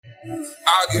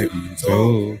I'll give you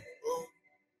two.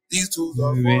 These tools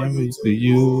are for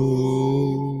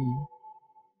you.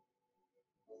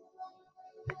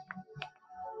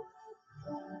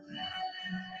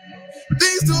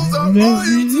 These tools are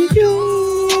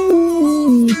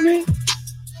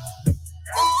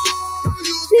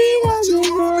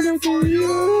for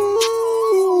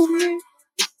you.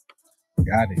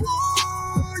 Got it.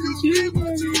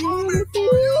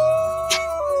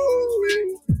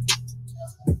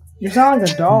 You sound like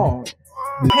a dog.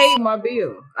 I paid my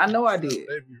bill. I know I did.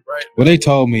 Well, they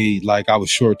told me like I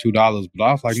was short $2, but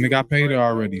I was like, nigga, I paid it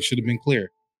already. Should have been clear.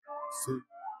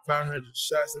 500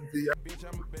 shots in the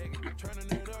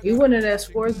You went in that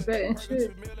sports bet and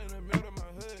shit?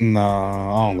 Nah,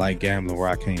 I don't like gambling where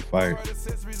I can't fight.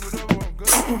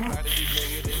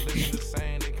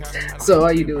 So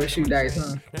all you do is shoot dice,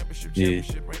 huh? Yeah.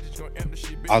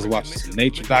 I was watching some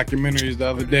nature documentaries the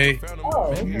other day.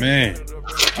 Oh, Man.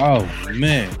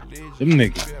 Them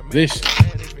niggas vicious.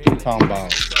 Talking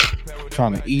about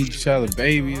trying to eat each other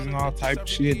babies and all type of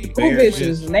shit. The who bears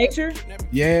bitches? Nature?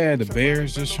 Yeah, the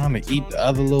bears just trying to eat the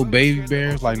other little baby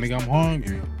bears. Like, nigga, I'm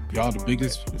hungry. Y'all the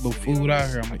biggest little food out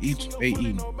here. I'm gonna eat you. They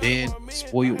eating dead,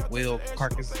 spoiled whale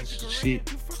carcasses and shit.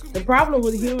 The problem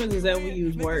with humans is that we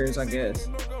use words, I guess.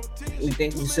 We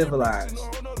think we're civilized.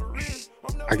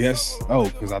 I guess. Oh,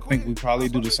 because I think we probably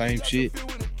do the same shit.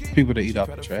 People that eat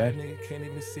off the trash.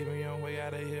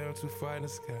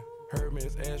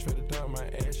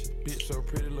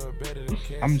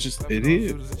 It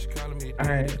is. All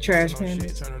right, trash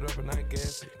pandas.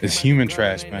 It's human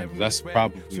trash pandas. That's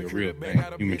probably a real thing.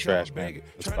 Human trash pandas.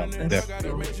 That's probably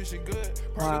definitely.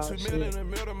 Wow, shit.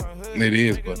 It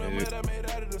is, but it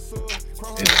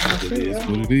is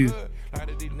what it is.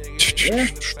 Yeah.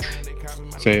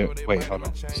 Say it. Wait, hold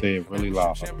on. Say it really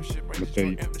loud. I'm gonna tell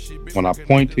you. When I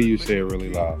point to you, say it really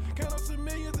loud.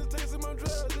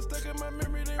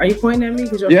 Are you pointing at me?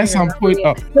 Yes, I'm pointing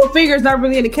up. Your finger's not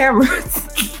really in the camera.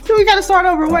 So we gotta start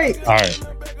over. Wait. All right.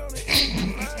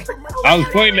 I was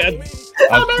pointing at.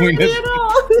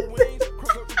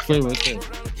 Wait right there.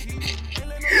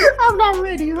 I'm not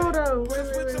ready. Hold on.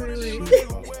 Wait.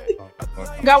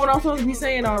 Got what I'm supposed to be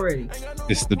saying already.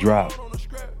 It's the drop.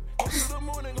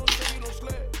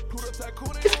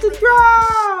 It's the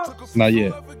drop. Not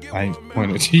yet. I ain't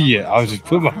pointing at you yet. I was just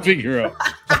putting my finger up.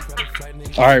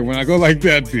 All right, when I go like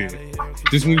that, then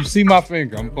just when you see my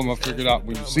finger, I'm gonna put my finger out.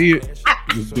 When you see it,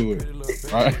 just do it.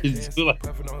 All right, just do it.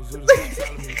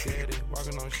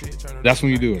 That's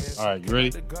when you do it. All right, you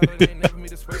ready?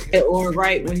 Or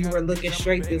right when you were looking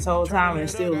straight this whole time and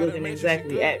still looking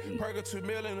exactly at me.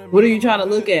 What are you trying to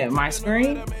look at? My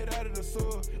screen?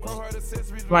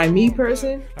 My me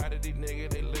person?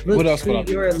 Look What else to would I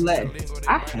do? your left.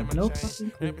 I have no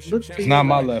fucking clue. Look to It's your not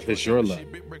my left. It's your left.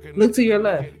 Look to your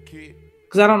left.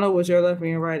 Because I don't know what your left and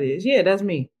your right is. Yeah, that's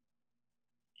me.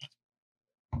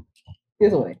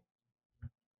 This way.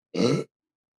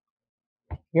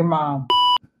 Your mom.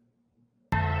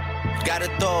 Gotta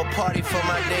throw a party for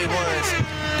my day ones.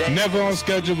 Never on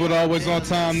schedule, but always on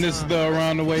time. This is the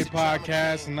Around the Way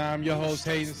podcast, and I'm your host,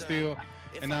 Hayden Steele,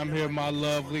 and I'm here with my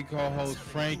lovely co-host,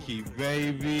 Frankie,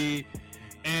 baby.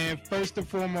 And first and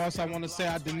foremost, I want to say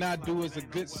I did not do as a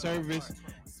good service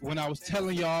when I was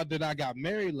telling y'all that I got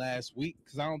married last week,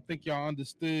 because I don't think y'all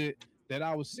understood that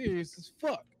I was serious as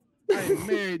fuck. I am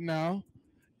married now,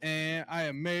 and I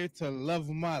am married to the love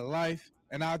of my life,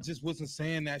 and I just wasn't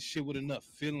saying that shit with enough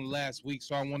feeling last week,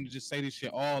 so I wanted to just say this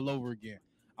shit all over again.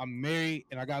 I'm married,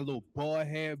 and I got a little bald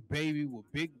head baby with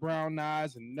big brown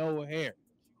eyes and no hair.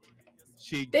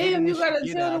 Damn, you gotta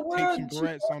tell the world. Take some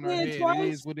barrettes on her head. Twice. It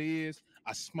is what it is.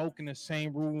 I smoke in the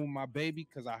same room with my baby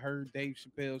because I heard Dave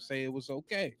Chappelle say it was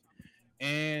okay.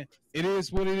 And it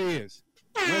is what it is.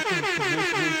 Welcome to this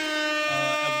week's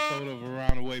episode of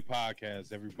Around the Way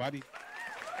podcast, everybody.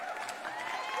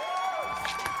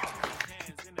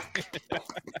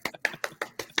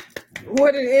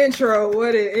 What an intro.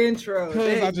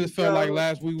 Because I just felt like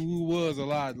last week we was a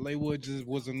lot. Laywood just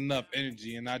wasn't enough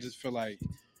energy. And I just feel like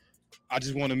I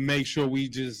just want to make sure we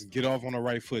just get off on the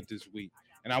right foot this week.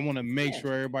 And I want to make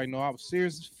sure everybody know I was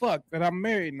serious as fuck that I'm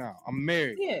married now. I'm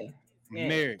married. I'm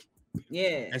married.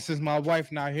 Yeah. And since my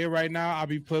wife not here right now, I'll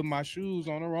be putting my shoes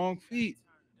on the wrong feet.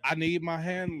 I need my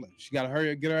handler. She got to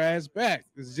hurry up, get her ass back.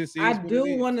 It's just I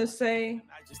do want to say,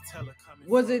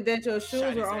 was it that your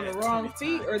shoes were on the wrong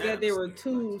feet or that there were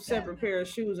two separate pairs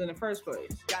of shoes in the first place?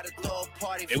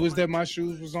 It was that my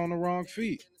shoes was on the wrong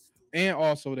feet. And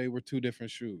also they were two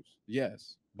different shoes.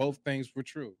 Yes. Both things were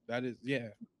true. That is, yeah.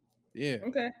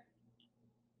 Okay.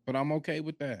 But I'm okay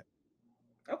with that.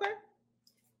 Okay.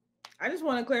 I just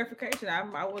want a clarification.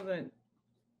 I wasn't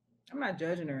I'm not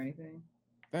judging or anything.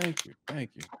 Thank you.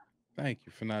 Thank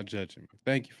you for not judging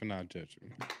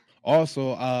me.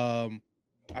 Also,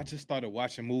 I just started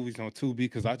watching movies on Tubi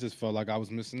because I just felt like I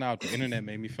was missing out. The internet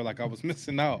made me feel like I was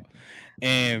missing out.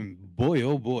 And boy,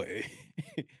 oh boy.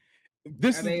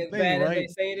 This Are is they the as thing, bad as right? they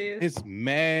say it is? It's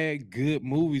mad good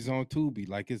movies on Tubi.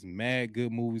 Like it's mad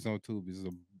good movies on Tubi. There's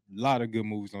a lot of good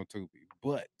movies on Tubi.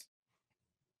 But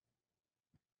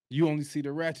you only see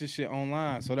the ratchet shit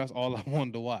online. So that's all I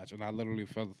wanted to watch. And I literally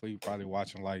fell asleep probably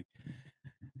watching like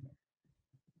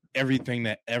everything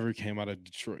that ever came out of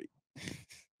Detroit.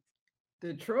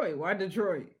 Detroit. Why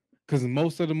Detroit? Because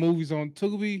most of the movies on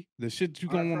Tubi, the shit you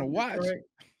Are gonna want to from watch Detroit.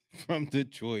 from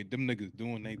Detroit, them niggas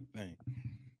doing their thing.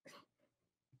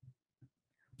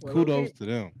 Well, Kudos okay. to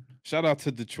them. Shout out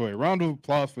to Detroit. Round of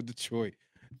applause for Detroit.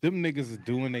 Them niggas is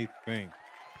doing their thing.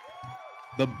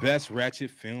 The best ratchet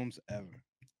films ever.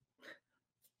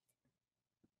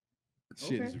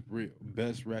 Shit is Okay. real.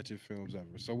 Best ratchet films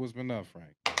ever. So what's been up,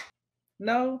 Frank?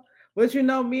 No, but you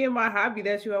know me and my hobby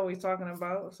that you always talking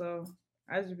about. So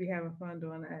I just be having fun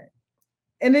doing that.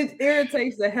 And it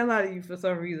irritates the hell out of you for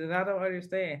some reason. I don't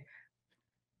understand.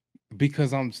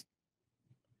 Because I'm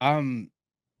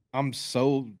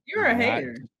so You're a not.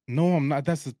 hater. No, I'm not.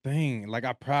 That's the thing. Like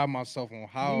I pride myself on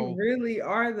You really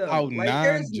are how though. Like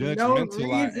there's no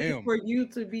non-judgmental I reason am. for you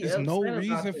to be There's no upset about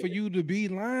reason this. for you to be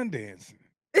line dancing.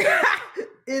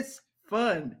 It's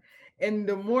fun. And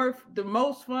the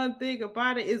most fun thing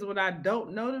about it is when I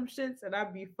don't know them shits and I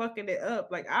be fucking it up.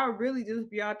 Like I really just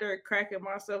be out there cracking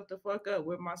myself the fuck up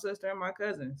with my sister and my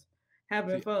cousins,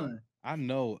 having See, fun. I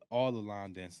know all the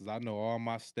line dances. I know all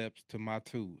my steps to my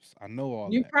twos. I know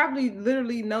all You that. probably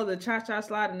literally know the cha-cha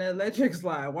slide and the electric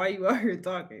slide. Why you out here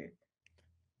talking?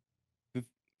 The-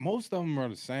 Most of them are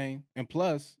the same. And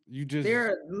plus,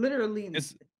 They're literally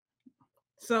it's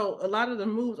so a lot of the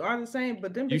moves are the same,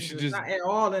 but them you bitches should is just not at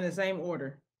all in the same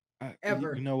order. you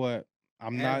Ever. know what?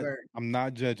 Ever. I'm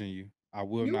not judging you. I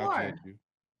will You not judge are. you.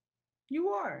 You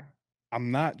are. I'm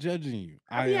not judging you.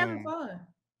 I I be having am, fun.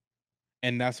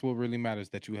 and that's what really matters,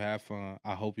 that you have fun.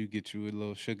 I hope you get you a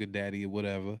little sugar daddy or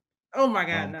whatever. Oh my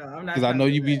god, no, I'm not Because I trying know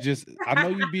to do you be that. I know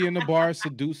you be in the bar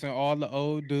seducing all the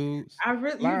old dudes, I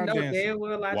really, you line know dancing. damn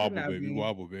well I do Wobble, not baby, be.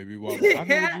 wobble, baby, wobble. I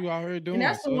know what you out here And doing,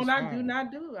 that's the so one it's I do fine.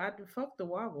 not do. I do fuck the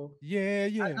wobble. Yeah, I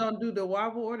yeah. don't do the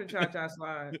wobble or the cha cha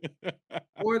slide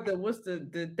or the what's the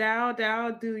down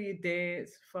down do you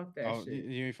dance? Fuck that Oh, shit.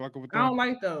 you ain't fucking with I don't them?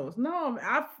 like those. No,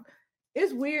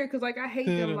 it's weird because like I hate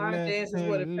To them the line left, to dances the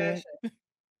with a left. passion.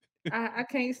 I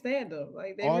can't stand them.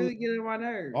 Like they All really get on my all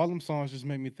nerves. them songs just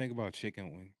make me think about chicken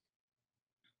wings.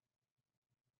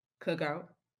 Cookout.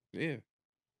 Yeah,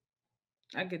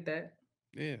 I get that.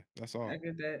 yeah, that's I all.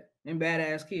 get that. And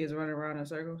badass kids running around in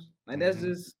circles. Like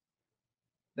Hmm.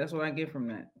 that's what I get from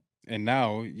that. And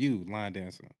now you line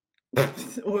dancing.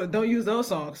 Well, don't use those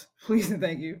songs, please and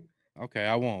thank you. Okay,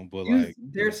 I won't, but Use like,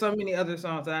 there's so many other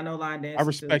songs that I know line I dancing to.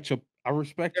 respect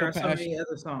There your are so many passion.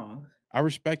 other songs. I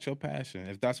respect your passion.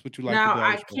 If that's what you like to Now do, I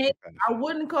I respect can't. your I passion.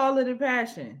 wouldn't call it a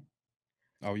passion.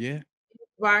 Oh yeah.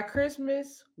 By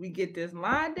Christmas, we get this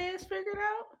line dance figured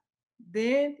out.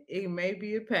 Then it may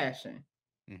be a passion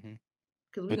Hmm.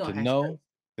 because we But gonna to have stress. know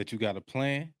that you got a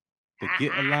plan to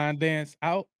get a line dance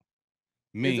out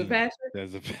It's a means passion.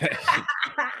 there's a passion.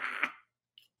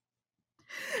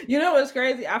 You know what's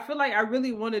crazy? I feel like I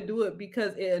really want to do it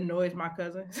because it annoys my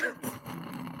cousins.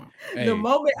 The Hey,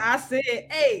 moment I said,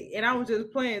 "Hey," and I was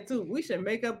just playing too, we should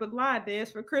make up a line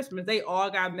dance for Christmas. They all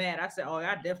got mad. I said, "Oh,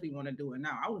 I definitely want to do it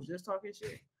now." I was just talking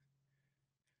shit.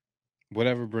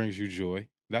 whatever brings you joy.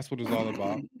 That's what it's all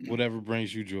about. Whatever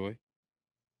brings you joy.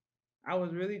 I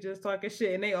was really just talking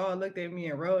shit, and they all looked at me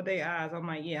and rolled their eyes. I'm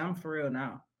like, "Yeah, I'm for real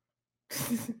now."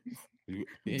 Yeah,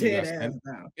 you Dead got ass stand.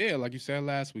 now. Yeah, like you said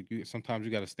last week. Sometimes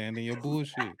you got to stand in your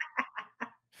bullshit.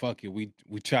 Fuck it, we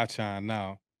cha-cha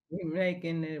now. We're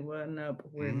making it one up.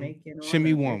 We're Hmm. making one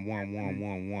Shimmy up. It's one, one, one, happening.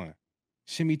 one, one.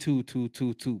 Shimmy two, two,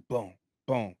 two, two. Boom,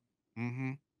 boom.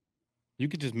 Hmm. You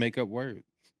could just make up words.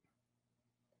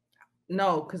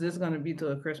 No, because it's gonna be to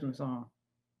a Christmas song.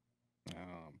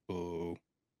 Boo.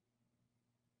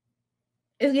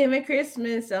 It's giving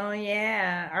Christmas. Oh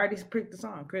yeah, I already picked the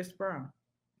song, Chris Brown.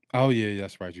 Oh yeah,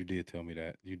 that's right. You did tell me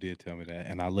that. You did tell me that,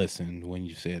 and I listened when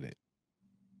you said it.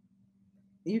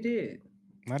 You did.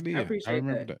 I I did. I appreciate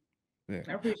remember that. that.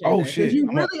 Yeah. I appreciate Oh that because shit. you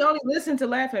really only listened to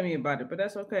laugh at me about it, but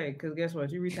that's okay. Because guess what?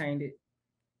 You retained it.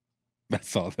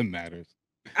 That's all that matters.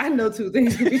 I know two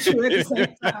things can be true at the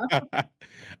same time.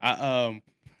 I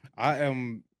I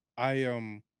am I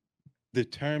am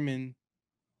determined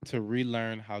to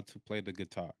relearn how to play the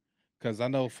guitar Because I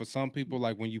know for some people,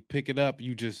 like when you pick it up,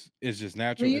 it's just Do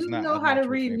natural. It's you not know a how to natural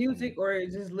read thing for music, me. or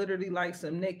is just literally like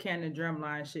some Nick Cannon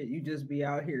drumline shit? You just be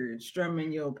out here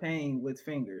strumming your pain with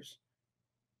fingers.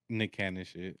 Nick Cannon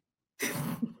shit.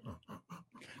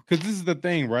 Because this is the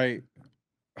thing, right?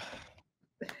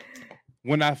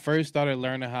 When I first started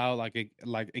learning how, like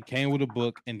it came with a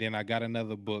book, and then I got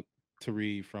another book to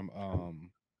read from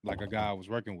like a guy I was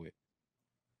working with.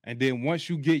 And then once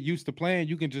you get used to playing,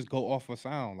 you can just go off a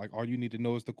sound. Like all you need to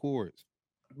know is the chords.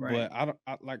 Right. But I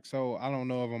don't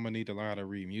know if I'm gonna need to learn how to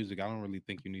read music. I don't really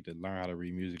think you need to learn how to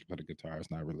read music for the guitar.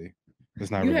 It's not You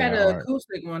really had that an hard.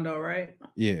 acoustic one though, right?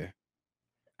 Yeah.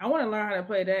 I want to learn how to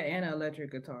play that and an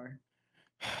electric guitar.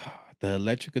 The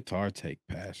electric guitar take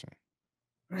passion.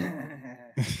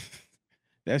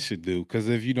 That should do. Because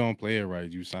if you don't play it right,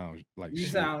 you sound like You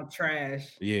shit. sound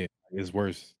trash. Yeah, it's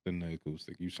worse than the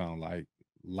acoustic. You sound like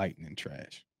lightning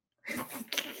trash. You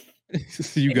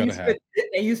and you gotta have spent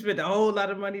and you spent a whole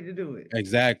lot of money to do it.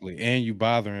 exactly, and you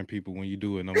bothering people when you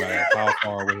do it, no matter how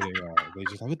far away they are. They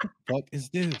just like, what the fuck is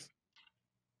this?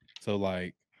 So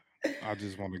like, That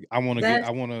I want to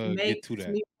get to makes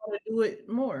that. me want to do it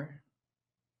more.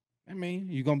 I mean,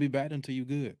 you're gonna be bad until you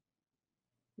good.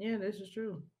 Yeah, this is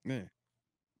true. Yeah,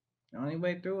 The only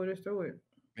way through it is through it.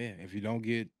 yeah. If you don't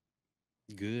get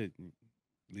good,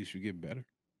 at least you get better.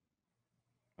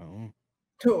 Oh,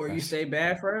 Or you that's stay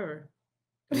bad forever.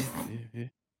 yeah, yeah, yeah,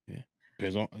 yeah.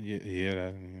 There's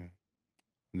yeah.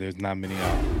 There's not many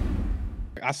options.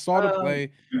 I saw the um,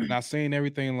 play and I seen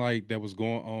everything like that was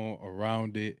going on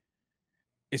around it.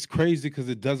 It's crazy because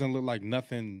it doesn't look like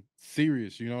nothing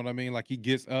serious. You know what I mean? Like he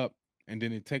gets up and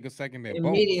then it take a second, then boom.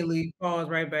 immediately falls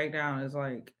right back down. It's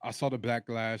like, I saw the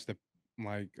backlash that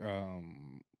like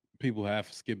people have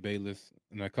for Skip Bayless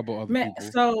and a couple other man.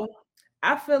 people. So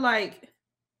I feel like,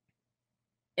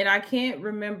 and I can't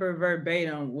remember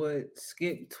verbatim what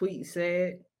Skip tweet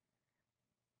said.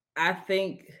 I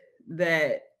think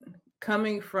that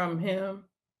coming from him,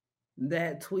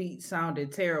 that tweet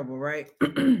sounded terrible, right?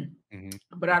 Hmm.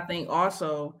 But I think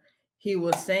also he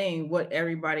was saying what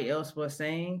everybody else was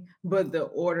saying, but the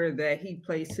order that he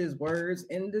placed his words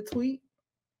in the tweet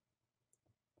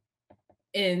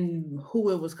and who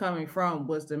it was coming from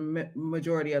was the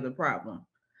majority of the problem.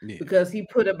 Yeah, Because he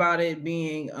put about it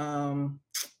being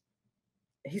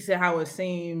he said how it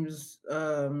seems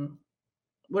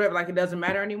whatever, like it doesn't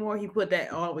matter anymore. He put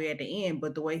that all the way at the end,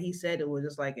 but the way he said it was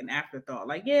just like an afterthought,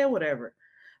 like yeah, whatever.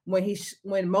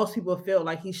 When most people feel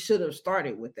like he should have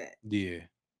started with that, yeah.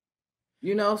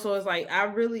 so it's like I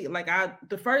really like I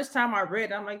the first time I read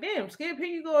it, I'm like, damn, Skip, here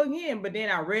you go again. But then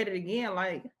I read it again,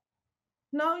 like,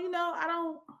 no,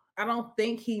 I don't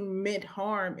think he meant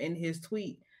harm in his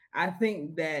tweet. I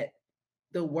think that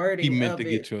the He wording meant to of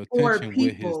it get your for attention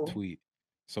with his people, tweet.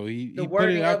 So he the he put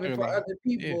it wording out of it there for like, other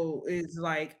yeah, people is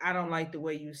like, I don't like the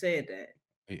way you said that.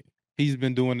 yeah. He's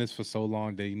been doing this for so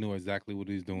long that he knew exactly what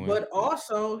he's doing. But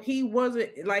also he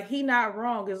wasn't like he not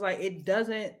wrong. It's like it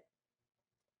doesn't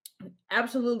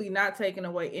absolutely not taking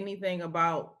away anything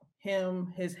about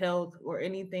him, his health, or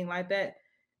anything like that.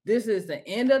 This is the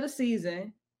end of the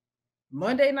season,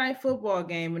 Monday night football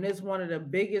game, and it's one of the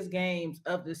biggest games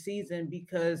of the season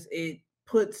because it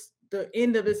puts the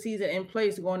end of the season in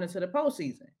place going into the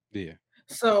postseason. Yeah,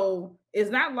 So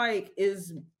it's not like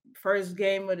it's first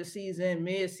game of the season,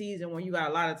 mid-season when you got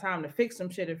a lot of time to fix some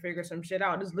shit and figure some shit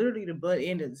out. It's literally the butt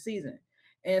end of the season.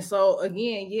 And so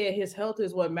again, yeah, his health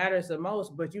is what matters the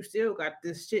most, but you still got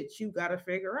this shit you gotta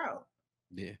figure out,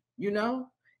 yeah, you know?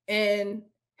 And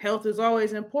health is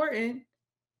always important,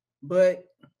 but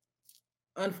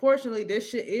unfortunately, this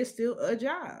shit is still a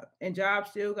job, and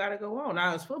jobs still gotta go on.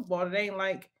 Now it's football, it ain't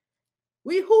like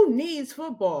who needs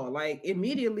football? Like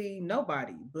immediately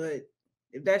nobody. But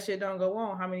if that shit don't go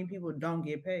on, how many people don't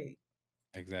get paid?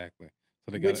 exactly.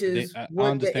 So they Which got to. is I what the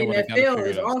understand what they got to NFL figure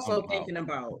is that also something out. thinking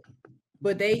about.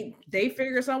 But they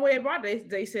figure some way about it.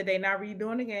 They said they not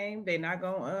redoing the game. They not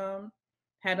gonna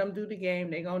have them do the game.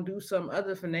 They gonna do some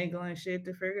other finagling shit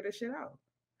to figure the shit out.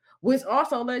 Which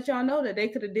also let y'all know that they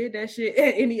could have did that shit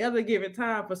at any other given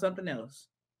time for something else.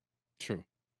 True.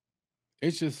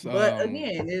 It's just But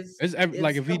again, like it's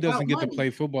if he about doesn't get to money. play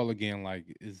football again, like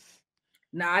is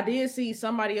Now I did see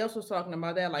somebody else was talking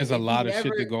about that. Like there's a lot of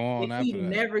shit to go on if he after that.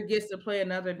 never gets to play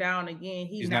another down again,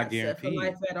 he's He's not not set for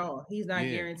life guaranteed. at all. He's not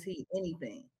Yeah, guaranteed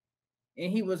anything.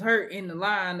 And he was hurt in the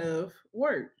line of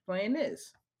work playing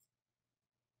this.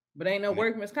 But ain't no and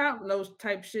workman's comp, no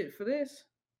type shit for this.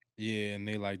 yeah, and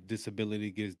they like disability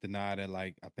gets denied at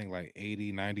like I think like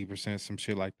 80, 90%, some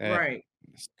shit like that. Right.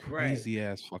 It's Right. crazy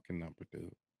ass fucking number,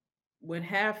 dude. when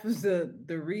half of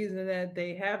the reason that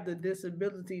they have the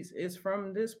disabilities is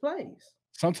from this place,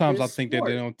 Sometimes I this think that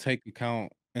they sport. don't take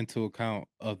into account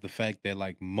of the fact that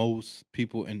like most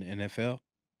people in the NFL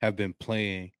have been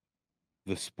playing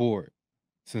the sport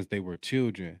since they were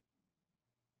children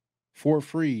for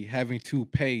free, having to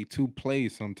pay to play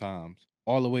sometimes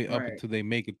all the way up Right. until they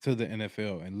make it to the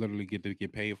NFL and literally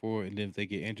get paid for it. And then if they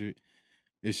get injured,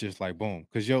 it's just like boom.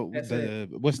 Because That's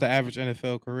it. what's the average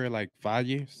NFL career? Like 5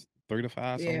 years, 3 to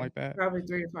 5, something Yeah, like that. probably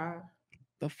 3 to 5.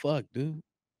 The fuck, dude.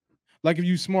 Like if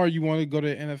you smart, you want to go to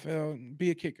the NFL,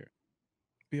 be a kicker,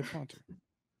 be a punter,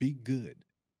 be good.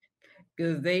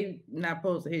 Because they not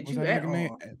supposed to hit What's you that at nigga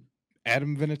name? all.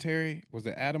 Adam Vinatieri? Was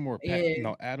it Adam or Pat? Yeah,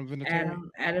 No, Adam Vinatieri.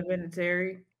 Adam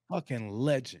Vinatieri. Fucking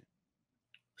legend.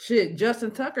 Shit,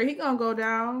 Justin Tucker, he gonna go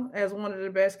down as one of the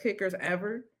best kickers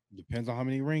ever. Depends on how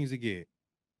many rings he get.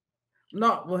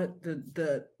 Not what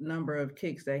the number of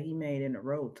kicks that he made in a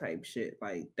row type shit.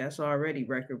 Like that's already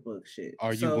record book shit.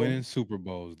 Are you So winning Super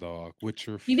Bowls, dog, with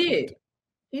your he foot? did.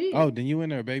 He Oh, did. then you in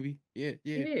there, baby. Yeah,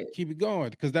 He yeah. did. Keep it going.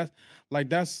 Because that's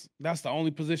the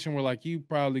only position where like you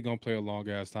probably gonna play a long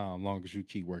ass time, long as you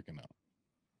keep working out.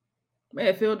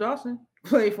 Man, Phil Dawson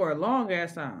played for a long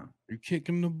ass time. You're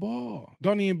kicking the ball.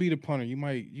 Don't even be the punter. You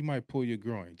might pull your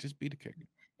groin. Just be the kicker.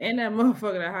 And that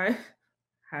motherfucker, the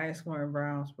highest scoring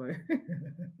Browns player.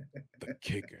 The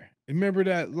kicker. Remember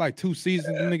that like 2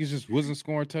 seasons, the niggas just wasn't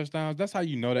scoring touchdowns. That's how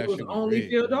you know It that was shit was only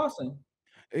rigged. Phil Man. Dawson.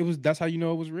 That's how you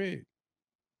know it was rigged.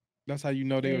 That's how you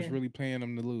know they was Yeah. really playing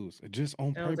them to lose. Just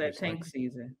on That was purpose. that tank Like,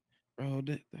 season. bro,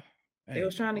 They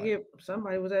was trying to like, get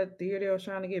somebody was at the year they was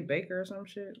trying to get Baker or some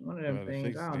shit. One of them bro, to things.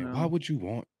 fix I don't that. know. Why would you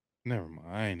want? Never mind.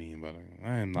 I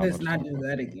ain't not Let's about to not talk do about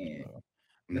that that. again.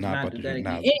 I'm Let's not not about do to that do again.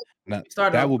 not, And not we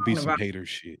started that off would be talking some about hater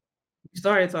shit. we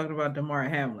started talking about DeMar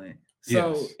Hamlin.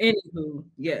 So Yes. anywho,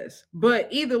 yes. But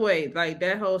either way, like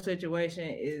that whole situation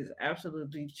is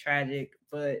absolutely tragic.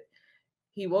 But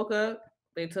he woke up,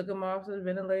 they took him off the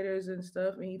ventilators and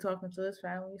stuff, and he talking to his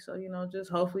family. So,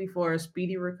 just hopefully for a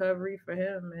speedy recovery for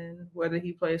him, and whether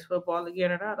he plays football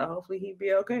again or not, hopefully he'd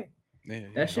be okay. Yeah,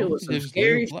 That shit hopefully was some they just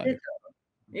scary live shit life.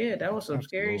 though. Yeah, that was some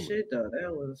scary Absolutely. shit though.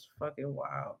 That was fucking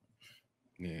wild.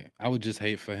 Yeah. I would just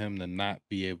hate for him to not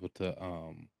be able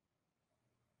to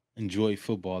enjoy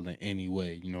football in any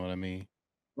way. You know what I mean?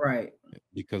 Right.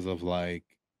 Because of like,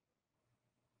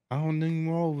 I don't even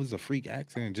know if it was a freak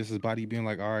accident. Just his body being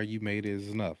like, all right, you made it is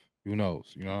enough. Who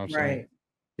knows? You know what I'm saying? Right.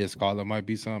 His caller might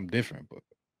be something different, but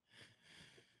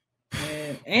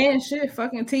And shit,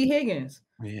 fucking T. Higgins.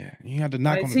 yeah, you had to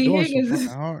knock Like on the T. door so Higgins fucking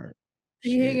is hard.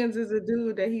 T. Shit. Higgins is a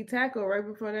dude that he tackled right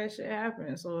before that shit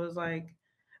happened. So it's like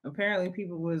apparently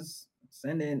people was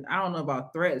sending, I don't know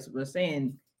about threats, but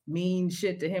saying mean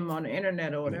shit to him on the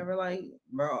internet or whatever. Like,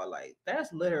 bro, like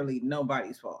that's literally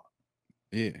nobody's fault.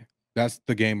 Yeah. That's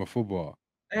the game of football.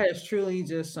 That is truly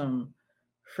just some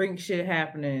freak shit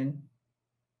happening In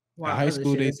while high other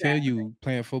school, shit they is tell happening. you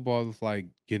playing football is like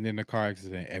getting in a car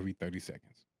accident every 30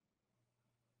 seconds.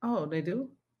 Oh, they do?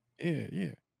 Yeah,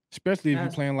 yeah. Especially if you're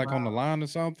That's playing like on the wild. line or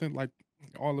something, like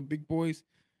all the big boys,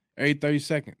 every 30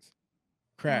 seconds.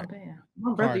 Oh Crack. damn. My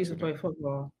Car brother used to accident. play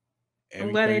football. I'm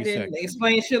Every glad they 30 didn't seconds.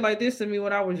 explain shit like this to me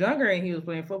when I was younger and he was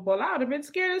playing football. I would have been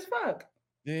scared as fuck.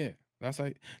 Yeah. That's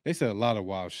like they said a lot of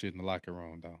wild shit in the locker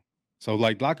room though. So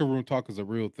like locker room talk is a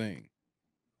real thing.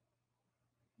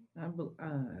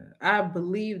 I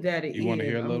believe that it You want to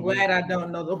hear is. a I'm little glad bit? I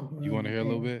don't know the You want to hear a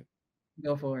little bit?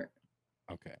 Go for it.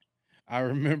 Okay. I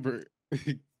remember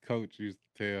Coach used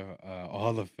to tell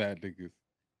all the fat niggas,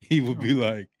 he would be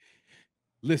like,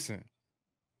 listen,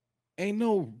 ain't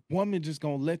no woman just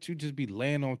gonna let you just be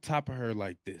laying on top of her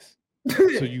like this.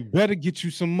 So you better get you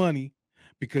some money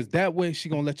because that way she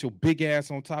gonna let your big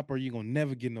ass on top of her. You gonna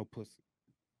never get no pussy.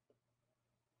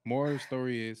 Moral of the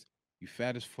story is, you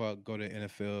fat as fuck, go to the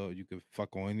NFL. You can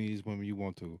fuck on any of these women you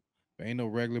want to. But ain't no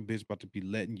regular bitch about to be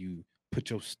letting you put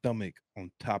your stomach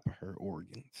on top of her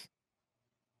organs.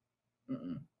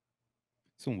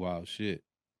 Some wild shit.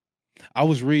 I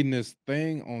was reading this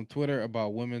thing on Twitter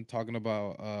about women talking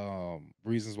about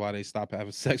reasons why they stop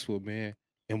having sex with men.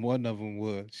 And one of them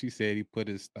was, she said he put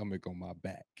his stomach on my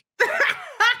back.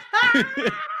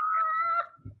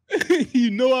 You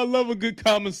know I love a good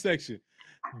comment section.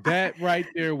 That right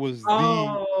there was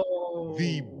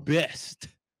the best.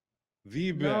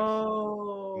 The best.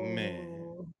 No.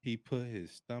 Man, he put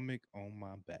his stomach on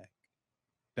my back.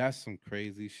 That's some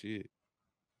crazy shit.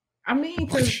 I mean,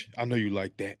 because I know you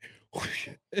like that.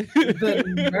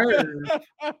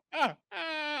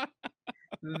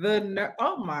 the nerve.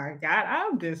 Oh my God,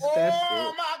 I'm disgusted.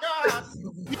 Oh my God.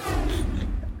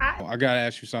 I gotta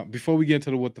ask you something before we get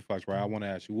into the what the fucks, right? I want to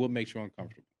ask you, what makes you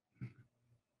uncomfortable?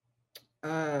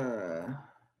 Uh,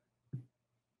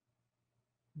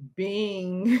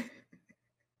 being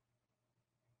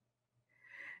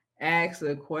asked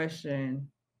a question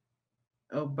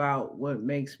about what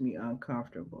makes me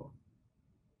uncomfortable.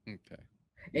 Okay.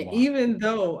 And Why? even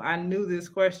though I knew this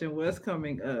question was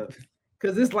coming up,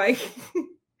 because it's like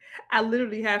I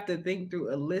literally have to think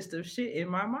through a list of shit in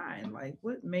my mind. Like,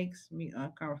 what makes me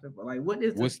uncomfortable? Like, what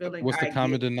is the feeling What's the I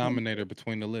common get? denominator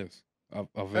between the list of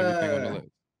everything on the Uh, list?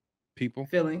 People,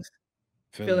 feelings,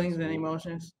 feelings. feelings and Ooh.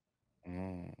 emotions.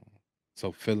 Mm.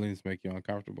 So feelings make you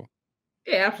uncomfortable.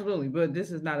 Yeah, absolutely. But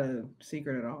this is not a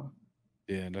secret at all.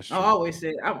 Yeah, that's true.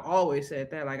 I've always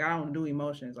said that. Like, I don't do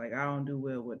emotions. Like, I don't do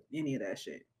well with any of that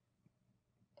shit.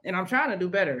 And I'm trying to do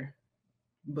better,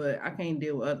 but I can't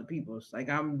deal with other people's. Like,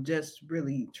 I'm just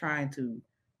really trying to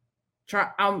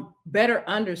I'm better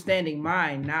understanding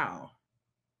mine now.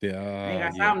 I ain't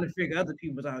got Yeah. time to figure other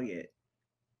people's out yet.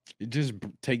 You just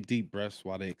take deep breaths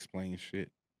while they explain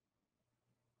shit.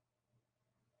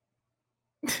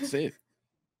 That's it.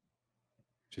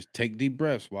 Just take deep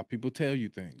breaths while people tell you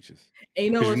things. Just And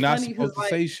you know because you're what's not funny? Because supposed to like,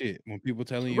 say shit when people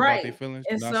telling you about their right. feelings.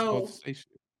 And You're not supposed to so say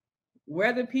shit.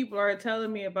 whether people are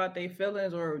telling me about their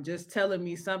feelings or just telling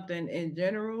me something in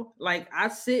general, like I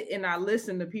sit and I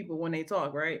listen to people when they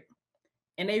talk, right?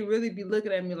 And they really be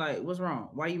looking at me like, what's wrong?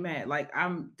 Why you mad? Like,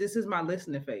 this is my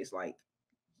listening face. Like,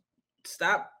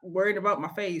 stop worrying about my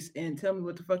face and tell me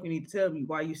what the fuck you need to tell me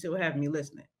while you still have me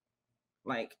listening.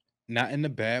 Like, Not in a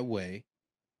bad way.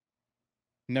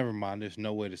 Never mind. There's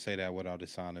no way to say that without it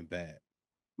sounding bad.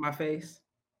 my face.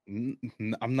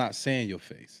 I'm not saying your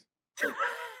face.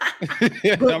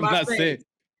 But I'm my not saying. face.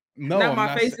 No, Not I'm my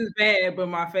not face saying. is bad, but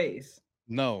my face.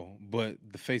 No, but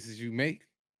the faces you make,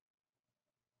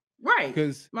 Right.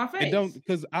 because My it don't. face.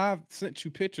 Because I've sent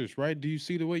you pictures, right? Do you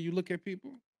see the way you look at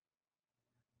people?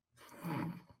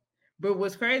 But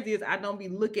what's crazy is I don't be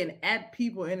looking at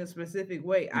people in a specific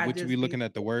way. I Would you be just be looking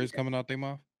at the words coming out their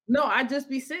mouth? no, I just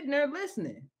be sitting there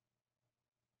listening.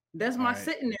 That's All my right.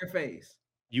 sitting there face.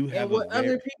 You And have a what very.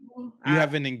 other people You I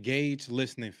have an engaged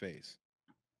listening face.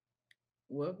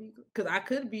 will be because I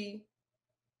could be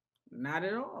not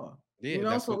at all. You Yeah, know,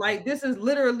 that's so what. like this is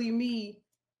literally me.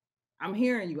 I'm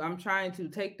hearing you. I'm trying to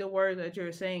take the words that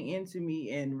you're saying into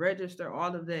me and register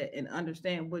all of that and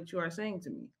understand what you are saying to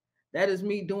me. That is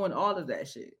me doing all of that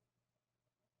shit.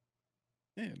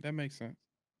 Yeah, that makes sense.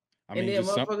 I And mean, then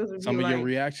just motherfuckers would be some of your like,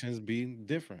 reactions being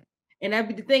different. and that'd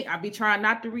be the thing. I'd be trying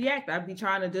not to react. I'd be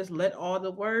trying to just let all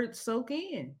the words soak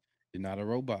in. You're not a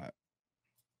robot.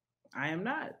 I am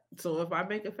not. So if I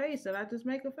make a face, then I just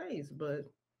make a face. But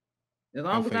as Your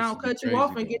long as I faces don't be cut you crazy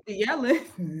off and though. get to yelling,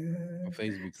 Your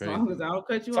face be as long crazy. as I don't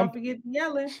cut you Some off and get to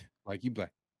yelling, like you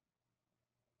black.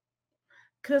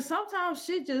 because sometimes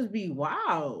shit just be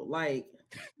wild. Like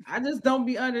I just don't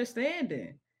be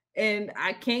understanding, and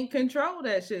I can't control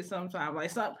that shit sometimes.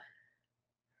 Like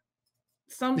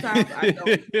sometimes I don't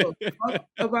give a fuck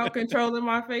about controlling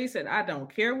my face and I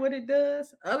don't care what it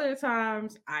does. Other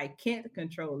times I can't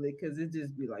control it because it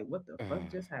just be like, what the fuck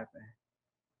just happened?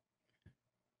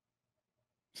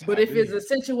 That's how But I if it's be. a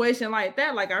situation like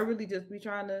that, like I really just be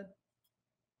trying to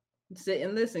sit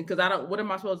and listen because I don't. What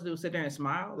am I supposed to do? Sit there and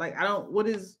smile? Like I don't. What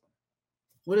is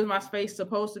my space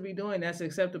supposed to be doing that's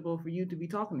acceptable for you to be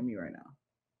talking to me right now?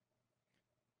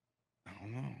 I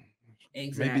don't know. Maybe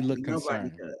Exactly. look Nobody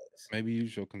concerned. does. Maybe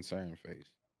use your concerned face.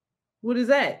 What is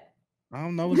that? I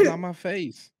don't know. It's not my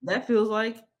face. That feels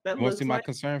like that You want to see looks my like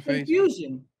concerned face?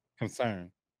 confusion.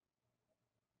 Concern,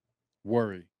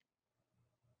 worry,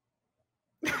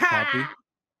 happy,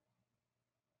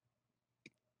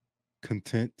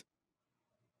 content,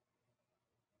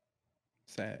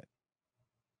 sad.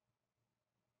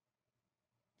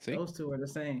 See? Those two are the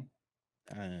same.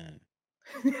 Uh,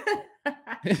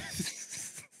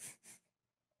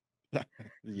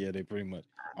 yeah, they pretty much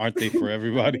aren't they for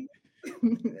everybody?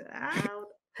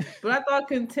 But I thought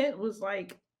content was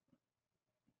like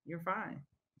you're fine.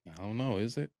 I don't know.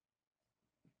 Is it?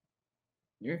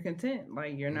 You're content.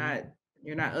 Like Mm.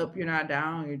 you're not up, you're not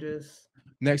down, you're just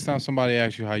Next time somebody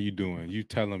asks you how you doing, you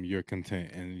tell them you're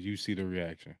content, and you see the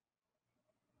reaction.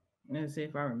 let's see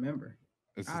if I remember.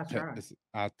 I'll try.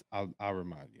 I'll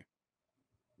remind you.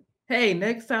 Hey,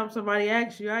 next time somebody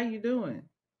asks you how you doing,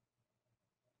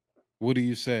 What do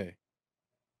you say?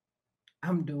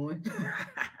 I'm doing.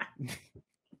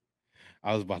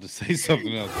 I was about to say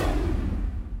something else.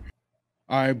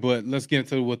 All right, but let's get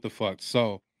into what the fuck.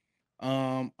 So,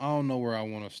 I don't know where I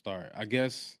want to start. I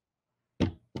guess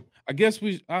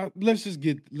we let's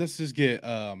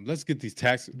get these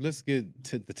taxes, let's get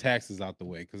to the taxes out the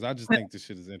way because I just think this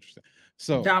shit is interesting.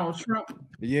 So Donald Trump.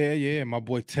 yeah, my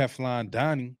boy Teflon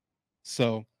Donnie,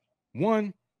 So,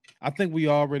 one, I think we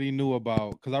already knew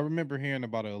about because I remember hearing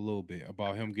about it a little bit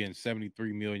about him getting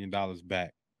 $73 million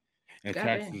back in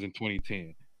Goddamn. taxes in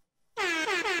 2010.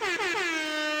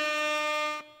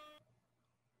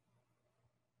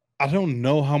 I don't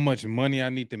know how much money I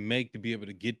need to make to be able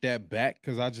to get that back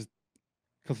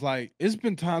because like it's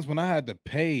been times when I had to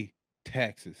pay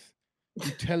taxes. You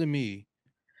telling me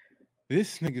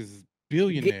this nigga's Get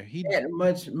billionaire? He that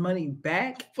much money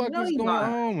back? fuck No, is he going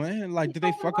lying. on, man? Like, He did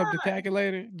they fucking fuck up the lying.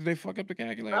 calculator? Did they fuck up the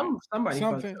calculator? Somebody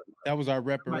fucked Something. up. That was our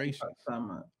Somebody reparations. fucked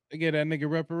something up. They gave that nigga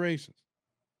reparations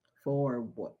For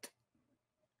what?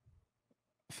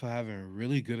 for having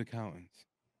really good accountants.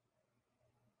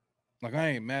 Like, I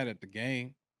ain't mad at the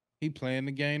game. He playing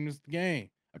the game is the game.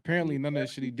 Apparently, He none of the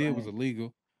shit he definitely did was playing.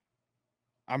 illegal.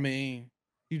 I mean,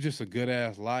 he's just a good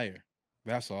ass liar.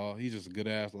 That's all. He's just a good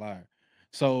ass liar.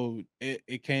 So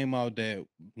it came out that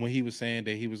when he was saying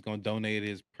that he was gonna donate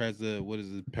his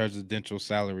presidential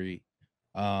salary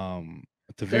um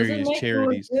to Does it various make you a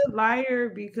charities. good liar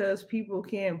because people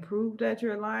can't prove that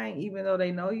you're lying even though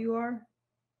they know you are?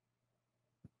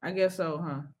 I guess so,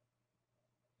 huh?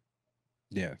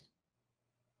 Yes.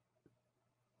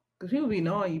 Because people be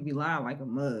knowing you be lying like a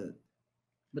mug,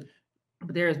 but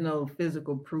there is no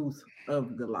physical proof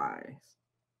of the lies.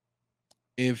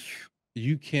 If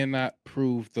you cannot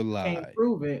prove the Can't lie,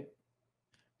 prove it.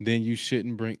 then you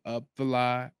shouldn't bring up the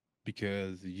lie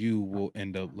because you will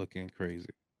end up looking crazy.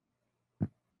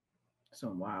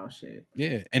 Some wild shit.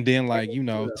 Yeah. And then That like, is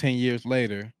true 10 years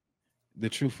later, the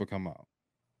truth will come out.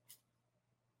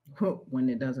 though. When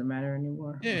it doesn't matter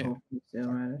anymore, or Yeah. hopefully it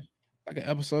still matters. Like an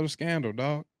episode of Scandal,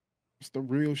 dog. It's the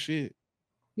real shit.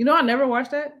 You know, I never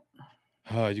watched that.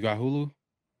 You got Hulu?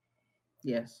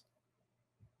 Yes.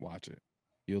 Watch it.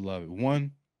 You'll love it.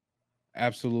 One,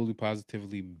 absolutely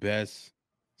positively best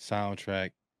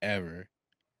soundtrack ever.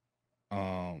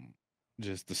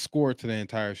 Just the score to the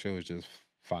entire show is just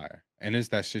fire. And it's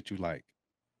that shit you like.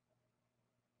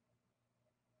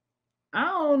 I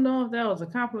don't know if that was a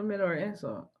compliment or an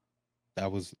insult.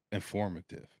 That was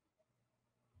informative.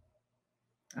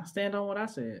 I stand on what I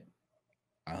said.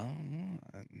 I don't know.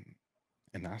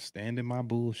 And I stand in my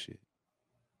bullshit.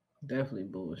 Definitely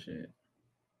bullshit.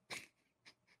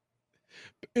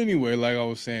 Anyway, like I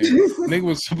was saying, nigga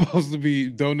was supposed to be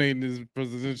donating his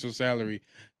presidential salary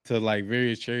to like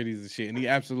various charities and shit, and he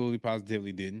absolutely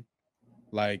positively didn't.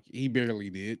 Like he barely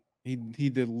did. He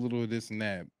did a little of this and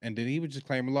that, and then he was just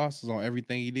claiming losses on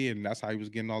everything he did, and that's how he was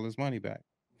getting all his money back.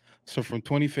 So from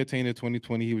 2015 to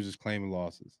 2020, he was just claiming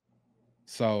losses.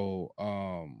 So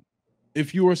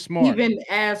if you were smart, Even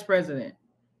as president.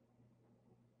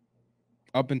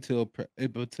 up until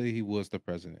he was the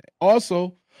president.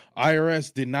 Also,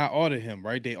 IRS did not audit him,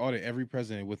 right? They audit every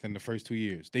president within the first 2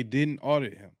 years. They didn't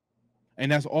audit him.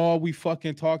 And that's all we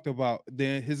fucking talked about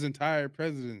his entire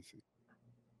presidency.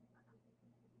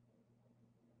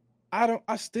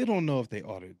 I still don't know if they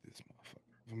audited this motherfucker.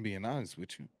 If I'm being honest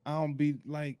with you. I don't be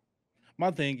like,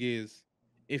 my thing is,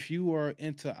 if you are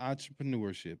into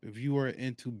entrepreneurship, if you are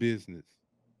into business,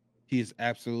 he is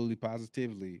absolutely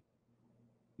positively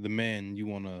the man you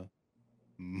want to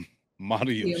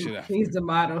model your shit after. He's the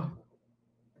motto.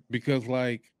 Because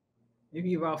like, if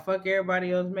you about fuck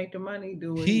everybody else, make the money,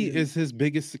 do what he do. is his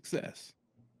biggest success.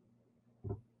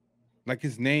 Like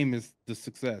his name is the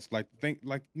success. Like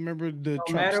remember the No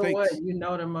Trump matter steaks? what, you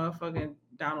know the motherfucking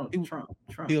Donald Trump.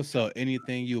 He'll sell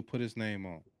anything you'll put his name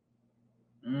on.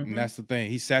 Mhm. And that's the thing.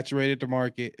 He saturated the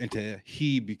market until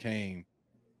he became.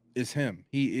 It's him.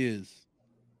 He is.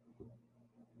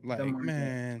 Like,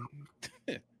 man.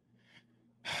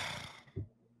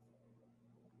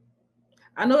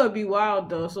 I know it'd be wild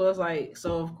though. So it's like,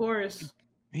 so of course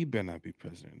he better not be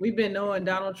president. we've been knowing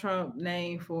Donald Trump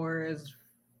name for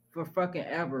fucking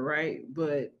ever, right?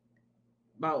 But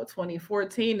about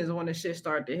 2014 is when the shit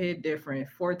started to hit different.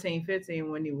 14,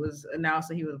 15 when he was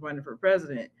announcing he was running for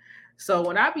president. So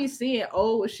when I be seeing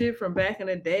old shit from back in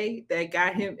the day that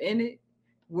got him in it,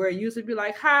 where it used to be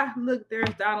like, ha, look,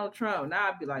 there's Donald Trump. Now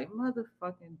I'd be like,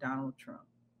 motherfucking Donald Trump.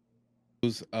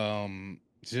 Was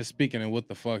just speaking of what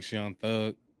the fuck's Young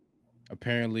Thug,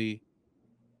 apparently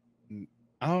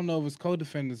I don't know if it's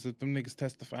co-defendants if them niggas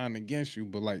testifying against you,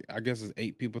 but like I guess it's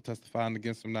 8 people testifying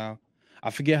against him now. I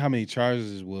forget how many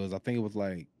charges it was. I think it was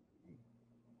like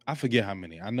I forget how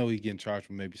many. I know he's getting charged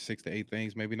for maybe 6 to 8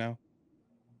 things, maybe now.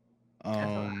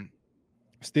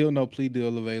 Still no plea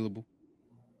deal available.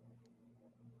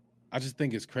 I just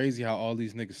think it's crazy how all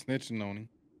these niggas snitching on him.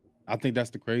 I think that's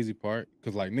the crazy part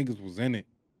because like niggas was in it.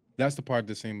 That's the part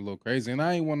that seemed a little crazy, and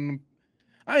I ain't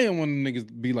I ain't want niggas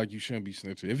to be like you shouldn't be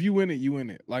snitching. If you in it, you in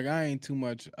it. Like I ain't too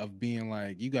much of being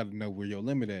like you got to know where your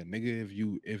limit at, nigga.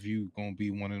 If you gonna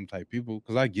be one of them type people,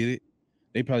 because I get it.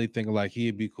 They probably thinking like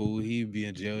he'd be cool, he'd be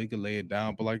in jail, he could lay it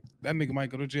down, but like that nigga might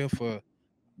go to jail for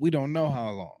we don't know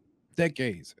how long,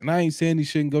 decades. And I ain't saying he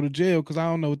shouldn't go to jail because I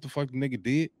don't know what the fuck the nigga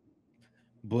did.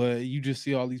 But you just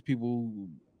see all these people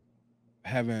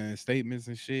having statements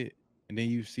and shit, and then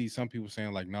you see some people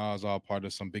saying like, "Nah, it's all part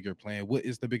of some bigger plan." What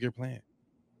is the bigger plan?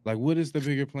 Like, what is the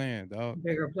bigger plan, dog?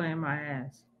 Bigger playing my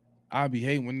ass. I be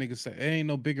hating when niggas say it ain't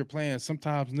no bigger plan.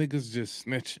 Sometimes niggas just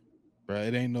snitching, bro.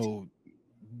 It ain't no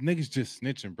niggas just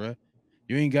snitching, bro.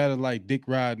 You ain't gotta like dick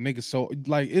ride niggas. So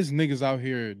like, it's niggas out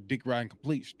here dick riding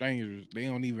complete strangers. They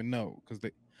don't even know because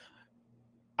they.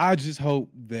 I just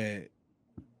hope that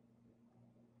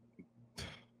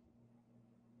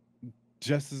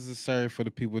justice is served for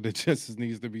the people that justice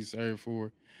needs to be served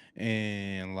for,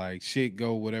 and like shit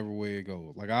go whatever way it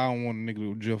goes. Like I don't want a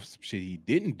nigga to jail for some shit he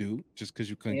didn't do just because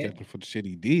you couldn't Yeah. catch him for the shit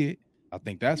he did. I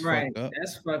think that's Right. fucked up.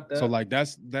 That's fucked So up. like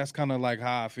that's kind of like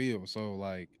how I feel. So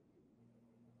like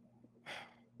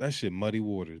that shit muddy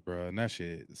waters, bro, and that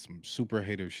shit is some super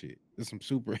hater shit. It's some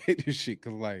super hater shit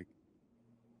because like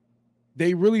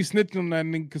they really snitched on that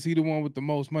nigga because he the one with the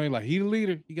most money. Like he the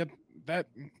leader. He got that.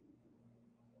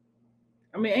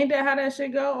 I mean, ain't that how that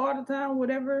shit go all the time?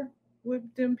 Whatever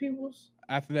with them peoples.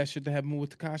 After that shit that happened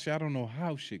with Takashi, I don't know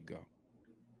how shit go.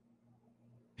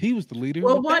 He was the leader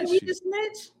Well, with that wasn't he the shit.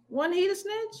 snitch? Wasn't he the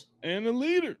snitch? And the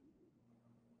leader.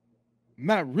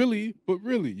 Not really, but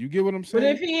really. You get what I'm But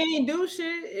saying? if he ain't do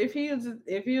shit,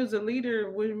 if he was a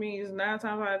leader, which means 9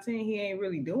 times out of 10 he ain't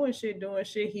really doing shit.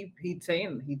 He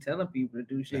telling people to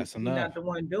do shit. That's He not enough. the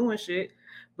one doing shit.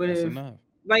 But That's if enough.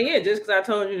 like yeah, just because I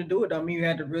told you to do it don't mean you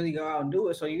had to really go out and do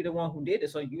it. So you the one who did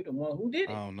it. So you the one who did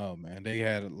I it. don't know, man. They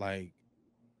had like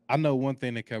I know one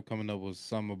thing that kept coming up was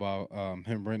something about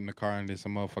him renting a car and then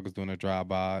some motherfuckers doing a drive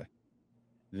by.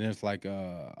 Then it's like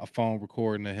a phone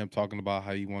recording of him talking about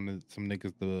how he wanted some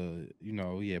niggas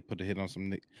to, put a hit on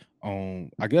some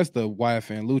on I guess the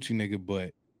YFN Lucci nigga,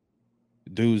 but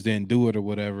dudes didn't do it or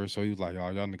whatever. So he was like, "Oh,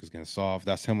 y'all niggas getting soft."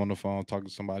 That's him on the phone talking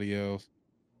to somebody else.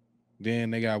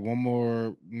 Then they got one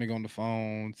more nigga on the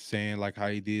phone saying like how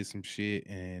he did some shit,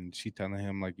 and she telling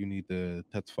him like you need to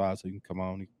testify so you can come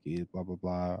on, you can get blah blah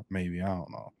blah. Maybe I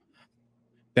don't know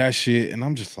that shit, and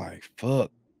I'm just like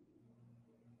fuck.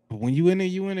 But when you in it,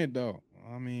 you in it though.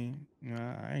 I mean,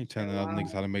 I ain't telling other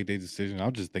niggas how to make their decision. I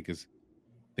just think it's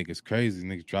crazy.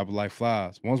 Niggas drop it like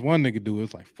flies. Once one nigga do it,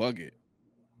 it's like fuck it.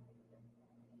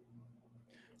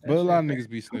 But a That's lot of just crazy. niggas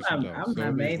be snitching though, I'm so not it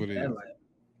is made what for it that is. life.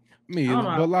 Me I don't either, know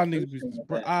but how a lot of to do niggas be. shit like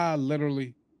Bro, that. I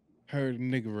literally heard a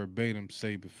nigga verbatim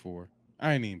say before.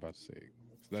 I ain't even about to say it.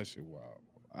 That shit wild.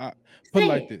 I put it Say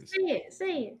like it, this: say it,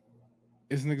 say it.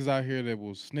 it's niggas out here that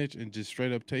will snitch and just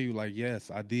straight up tell you like, "Yes,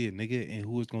 I did, nigga," and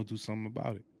who is gonna do something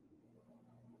about it?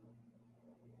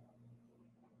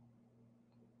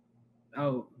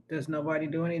 Oh, does nobody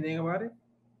do anything about it?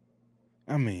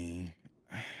 I mean,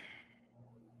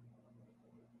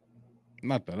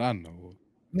 not that I know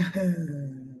of.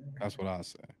 That's what I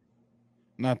say.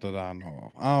 Not that I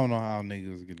know of. I don't know how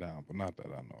niggas get down, but not that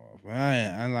I know of.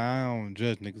 I don't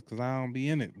judge niggas because I don't be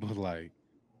in it. But like,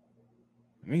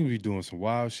 niggas be doing some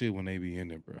wild shit when they be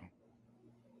in it, bro.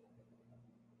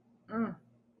 Mm,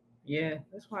 yeah,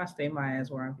 that's why I stay my ass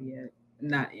where I be at,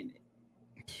 not in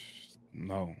it.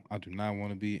 No, I do not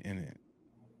want to be in it.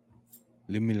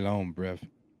 Leave me alone, bruv.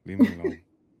 Leave me alone.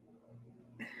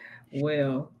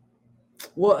 Well,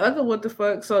 what the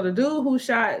fuck? So the dude who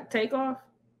shot Takeoff,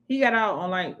 he got out on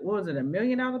like what was it, $1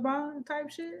 million bond type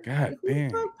shit? God Like who the damn.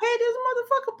 fuck paid this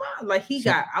motherfucker bond? Like he So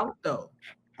got out though.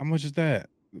 how much is that?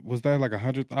 Was that like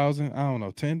 100,000? I don't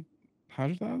know, 10,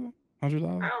 100,000, I 100,000?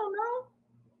 don't know.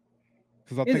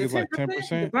 Because I Is think it it's ten like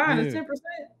percent? The 10%. bond is Yeah, 10%,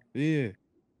 yeah.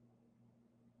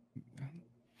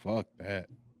 Fuck that,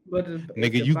 but if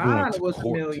nigga. the You going bond to was $1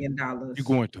 court? million, You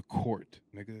going to court,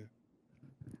 nigga?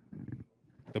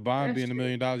 The bond that being shit is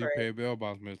 $1 million, you pay a crazy. bail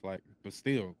bondsman. It's like, but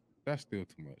still, that's still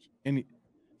too much.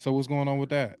 So what's going on with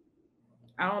that?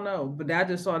 I don't know, but I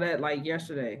just saw that like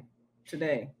yesterday,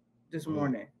 today, this Ugh,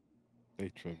 morning, they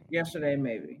tripping. yesterday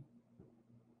maybe.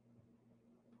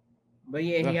 But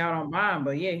yeah, he That's out on bond.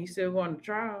 But yeah, he's still going to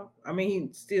trial. I mean, he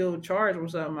still charged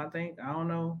with something. I think. I don't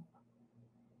know.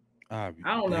 I be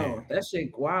I don't know. damn. That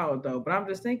shit wild though. But I'm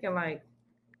just thinking like,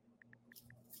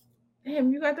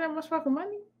 damn, you got that much fucking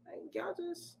money? Like y'all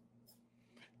just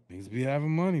Niggas be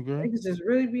having money, bro. niggas just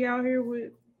really be out here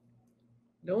with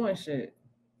doing shit.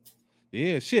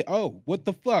 Yeah, shit. Oh, what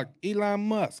the fuck? Elon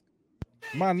Musk,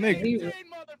 my And nigga. he was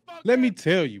Let me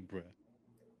tell you, bro.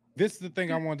 This is the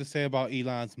thing I wanted to say about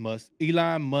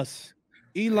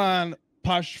Elon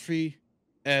apostrophe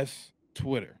S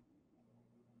Twitter.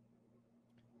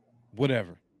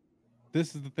 Whatever.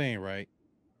 This is the thing, right?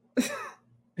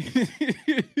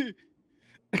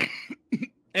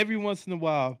 Every once in a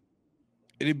while,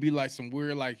 it'd be like some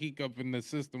weird like hiccup in the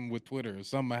system with Twitter or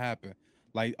something happen.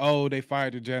 Like, oh, they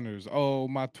fired the janitors. Oh,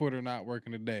 my Twitter not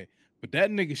working today. But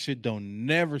that nigga shit don't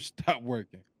never stop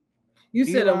working. You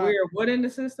said a Elon, weird what in the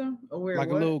system? A weird like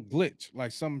a what? little glitch,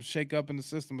 like something shake up in the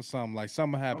system or something. Like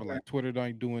something happened. Okay. Like Twitter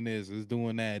don't doing this, it's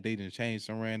doing that. They didn't change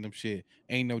some random shit.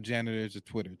 Ain't no janitors at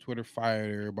Twitter. Twitter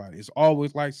fired everybody. It's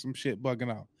always like some shit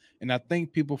bugging out. And I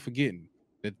think people forgetting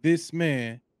that this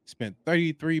man spent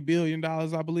 $33 billion,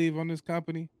 I believe, on this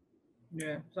company.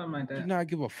 Yeah, something like He that. not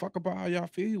give a fuck about how y'all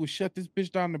feel. He would shut this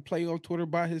bitch down and play on Twitter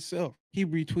by himself. He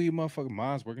retweet motherfucker.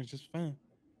 Mine's working just fine.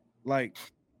 Like,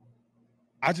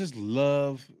 I just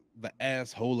love the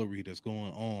assholery that's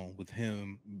going on with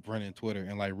him running Twitter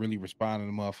and like really responding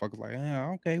to motherfuckers like, yeah,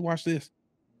 okay, watch this.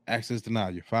 Access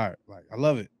denied, you're fired. Like, I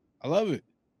love it. I love it.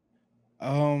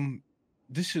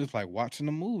 This shit is like watching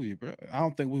a movie, bro. I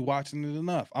don't think we watching it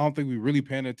enough. I don't think we really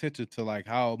paying attention to like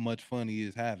how much fun he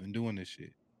is having doing this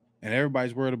shit. And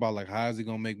everybody's worried about like how is he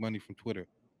gonna make money from Twitter?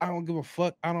 I don't give a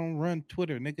fuck. I don't run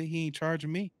Twitter, nigga. He ain't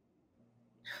charging me.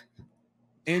 I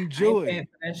ain't Enjoy. paying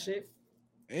for that shit.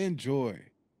 Enjoy.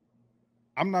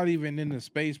 I'm not even in the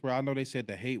space where I know they said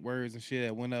the hate words and shit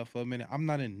that went up for a minute. I'm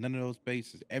not in none of those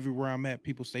spaces. Everywhere I'm at,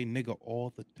 people say nigga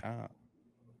all the time.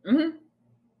 Mm-hmm.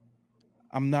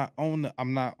 I'm not on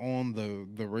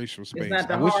the racial It's space. not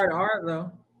I the wish, hard R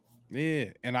though. yeah,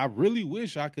 and I really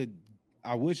wish I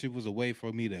wish it was a way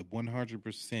for me to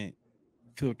 100%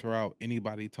 filter out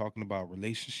anybody talking about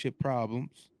relationship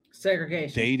problems,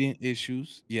 Segregation. dating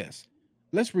issues. Yes.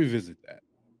 Let's revisit that.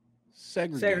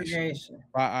 Segregation Segregation.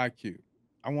 by IQ.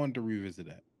 I wanted to revisit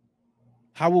that.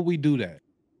 How will we do that?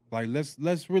 Like,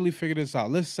 let's really figure this out.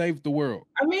 Let's save the world.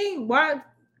 I mean, why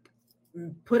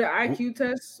put an Wh- IQ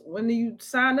test when you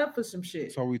sign up for some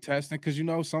shit? So are we testing?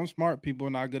 Because some smart people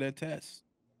are not good at tests.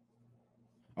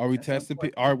 Are we That's testing?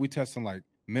 important. Are we testing like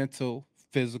mental,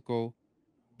 physical,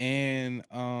 and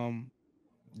I don't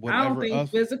whatever think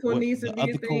else? physical What needs to the be a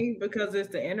other thing because it's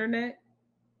the internet.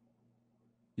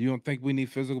 You don't think we need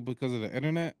physical because of the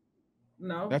internet?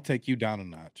 No. That take you down a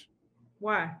notch.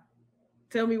 Why?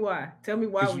 Tell me why. Tell me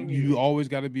why Because we need you it. always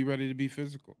got to be ready to be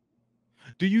physical.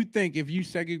 Do you think if you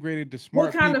segregated the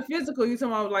What smart kind people, of physical? You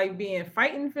talking about like being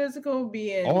fighting physical, all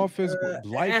being physical,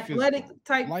 athletic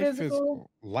type physical?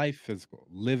 life physical,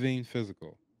 living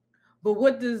physical, But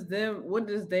what does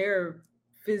their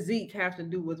physique have to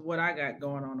do with what I got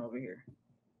going on over here?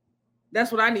 That's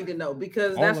what I need to know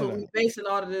because all that's of what we that. basing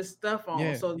all of this stuff on.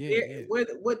 Yeah, So yeah, yeah.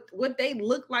 what they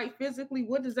look like physically,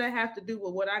 what does that have to do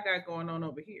with what I got going on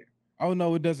over here? Oh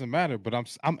no, it doesn't matter. But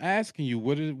I'm asking you,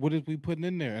 what is we putting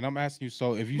in there? And I'm asking you.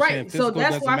 So if you saying Right. So physical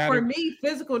that's doesn't why for matter, me,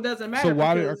 physical doesn't so matter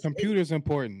why are because computers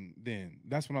important then?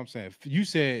 That's what I'm saying. You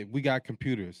said we got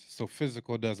computers, so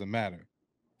physical doesn't matter.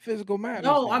 Physical matters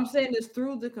no, then. I'm saying it's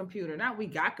through the computer. Not we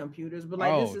got computers, but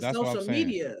like this Oh, is that's what I'm social saying.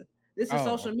 media. This is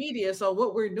Oh, social media. So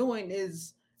what we're doing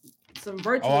is some oh,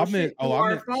 virtual shit through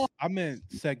our phone. I meant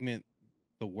segment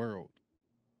the world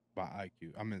by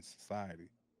IQ. I meant society.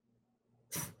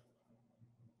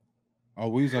 Oh,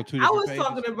 we was on two different pages.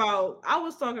 I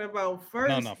was talking about No,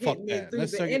 first no, fuck getting it that. through the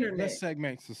Let's internet.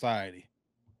 segment society.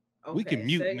 We can Okay,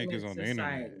 mute niggas segment on the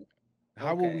internet. society.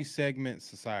 How will we Okay. segment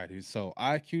society? So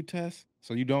IQ test.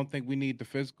 So you don't think we need the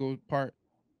physical part,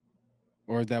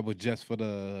 or that was just for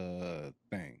the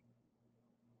thing?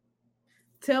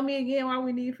 Tell me again why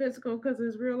we need physical because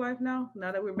it's real life now.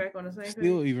 Now that we're back on the same page.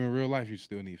 Still, even in real life, you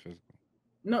still need physical.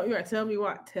 No, you're right. Tell me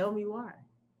why. Tell me why.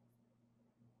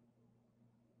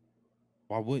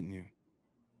 Why wouldn't you?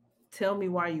 Tell me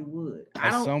why you would.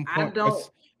 At some I point,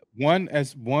 don't.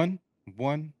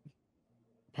 one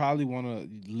probably want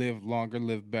to live longer,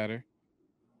 live better.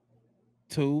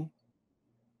 Two,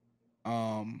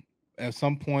 at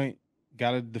some point,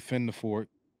 gotta defend the fort.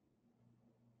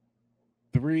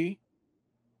 Three,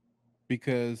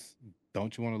 because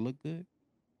don't you want to look good?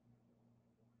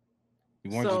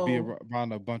 You want to just be So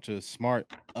around a bunch of smart,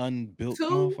 unbuilt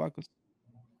two, motherfuckers?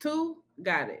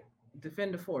 got it.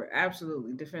 Defend the fort.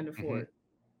 Absolutely. Defend the Mm-hmm. fort.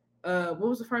 What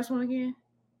was the first one again?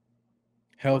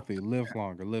 Healthy, live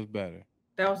longer, live better.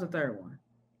 That was the third one.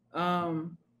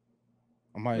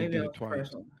 I might have Maybe did that it was the twice.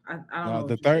 first one. I don't No, know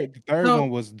the what you said. third So one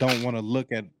was don't want to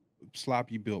look at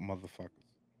sloppy built motherfuckers.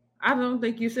 I don't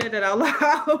think you said that out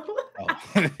loud.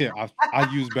 Oh, yeah,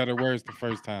 I used better words the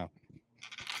first time.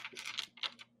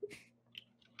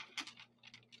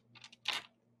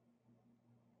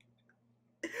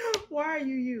 Why are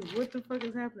you? What the fuck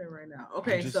is happening right now? I'm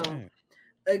Okay, just so saying.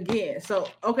 again,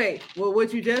 well,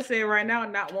 what you just said right now,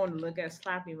 not wanting to look at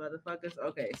sloppy motherfuckers.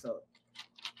 Okay, so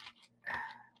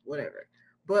whatever.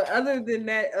 But other than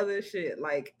that other shit,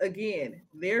 like again,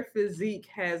 their physique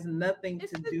has nothing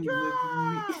to do with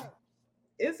me.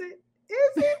 Is it?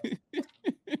 Is it?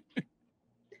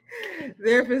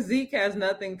 Their physique has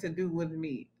nothing to do with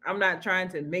me. I'm not trying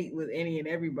to mate with any and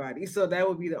everybody. So that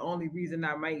would be the only reason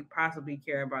I might possibly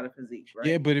care about a physique, right?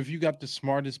 Yeah, but if you got the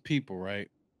smartest people, right?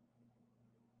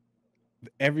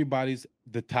 Everybody's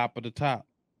the top of the top.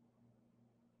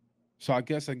 So I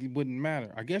guess like, it wouldn't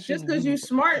matter. I guess Just because you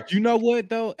smart. You know what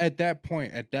though? At that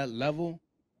point, at that level,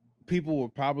 people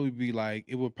would probably be like,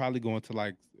 it would probably go into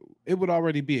like, it would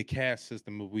already be a caste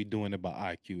system if we doing it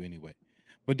by IQ anyway.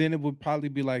 But then it would probably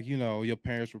be like, your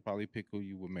parents would probably pick who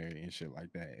you would marry and shit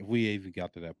like that. If we even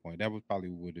got to that point, that was probably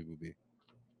what it would be.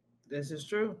 This is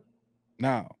true.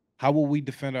 Now, how will we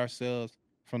defend ourselves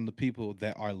from the people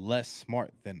that are less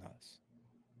smart than us?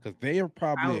 Because they are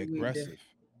probably aggressive.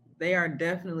 They are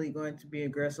definitely going to be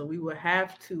aggressive. We will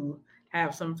have to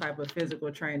have some type of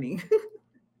physical training.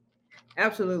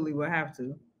 Absolutely, we'll have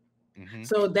to. Mm-hmm.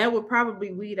 So that would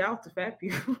probably weed out the fat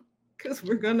people because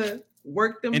we're gonna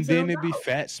work them. And then it'd be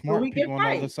fat, smart people on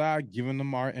the other side giving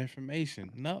them our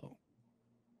information. No.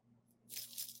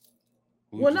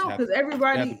 Well, no, because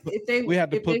everybody, we have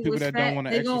to put people that don't want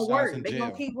to exercise in jail. They're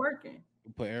gonna keep working.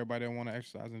 Put everybody that want to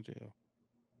exercise in jail.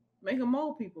 Make them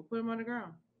old people. Put them on the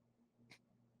ground.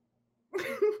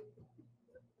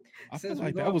 I feel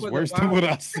like that was worse than what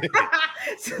I said.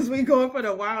 Since we going for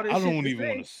the wildest, I don't even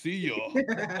want to see y'all.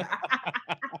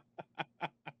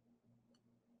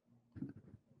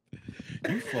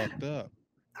 You fucked up.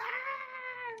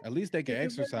 At least they can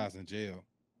exercise in jail.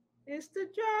 It's the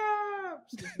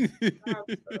jobs.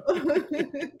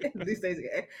 At least they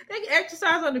can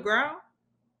exercise on the ground.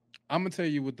 I'm gonna tell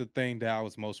you what the thing that I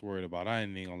was most worried about. I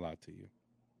ain't even gonna lie to you.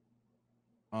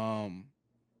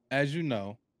 As you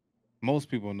know, most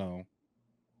people know,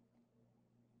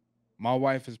 my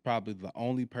wife is probably the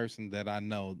only person that I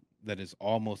know that is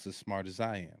almost as smart as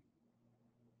I am.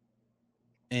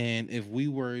 And if we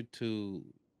were to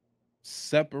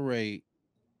separate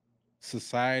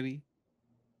society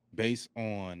based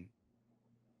on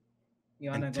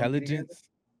intelligence,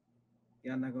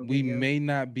 we may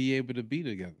not be able to be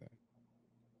together.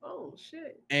 Oh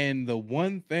shit! And the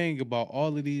one thing about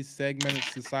all of these segmented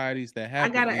societies that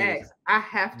happen, I gotta ask. I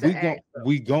have to ask.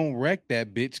 We gon' wreck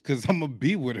that bitch because I'm gonna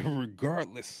be with her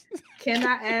regardless. Can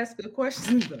I ask a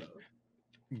question though?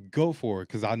 Go for it,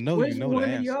 because I know you know the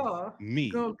answer. Y'all me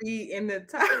gonna be in the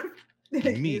top.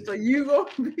 Me. So you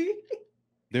gonna be.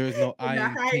 There is no I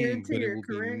in team, but it will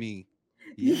correct? be me.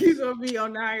 Yes. You gonna be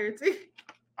on the higher team.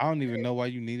 I don't even know why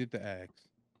you needed to ask.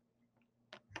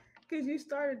 Because you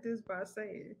started this by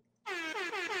saying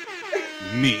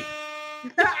me.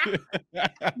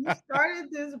 You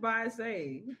started this by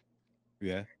saying,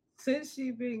 yeah. Since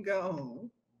she been gone,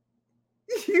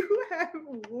 you have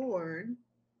worn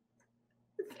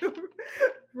the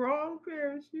wrong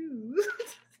pair of shoes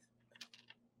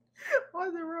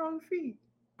on the wrong feet.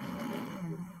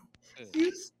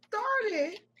 You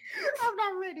started. I'm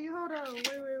not ready. Hold on.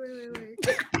 Wait.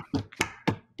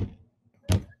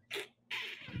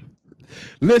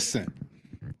 Listen.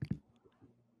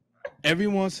 Every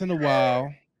once in a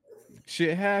while,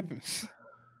 shit happens.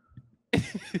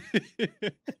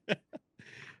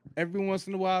 Every once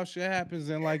in a while, shit happens,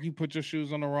 and like you put your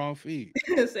shoes on the wrong feet.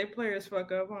 Say players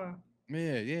fuck up, huh?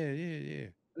 Yeah.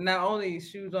 Not only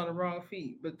shoes on the wrong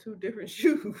feet, but two different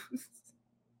shoes.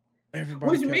 Everybody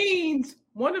Which means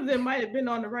one of them might have been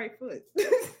on the right foot.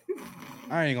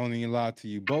 I ain't gonna even lie to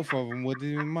you. Both of them wasn't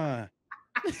even mine.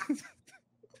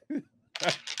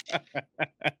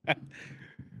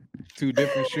 Two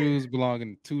different shoes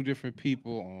belonging to two different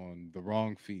people on the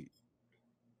wrong feet.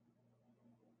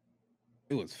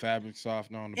 It was fabric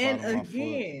softener on the bottom of my foot. And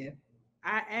again,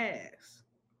 I asked.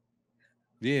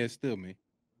 Yeah, it's still me.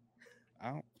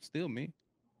 Still me.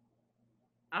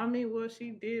 I mean, well,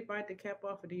 she did bite the cap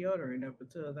off of deodorant up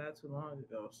until not too long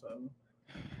ago. So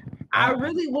I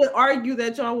really would argue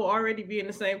that y'all will already be in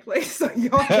the same place. So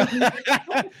y'all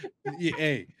yeah,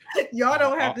 hey. Y'all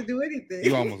don't have to do anything.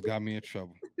 You almost got me in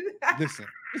trouble. Listen.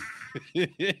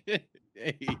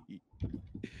 Hey.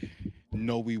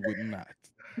 No, we would not.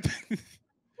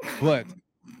 But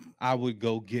I would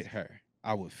go get her.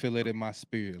 I would feel it in my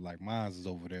spirit. Like, mine's is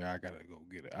over there. I gotta go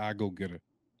get her. I go get her.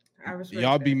 I respect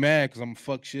y'all that. Be mad because I'm gonna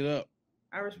fuck shit up.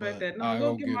 I respect that. No,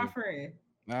 go get my friend.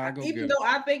 Even though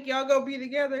I think y'all gonna be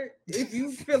together, if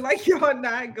you feel like y'all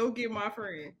not, go get my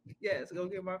friend. Yes, go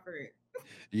get my friend.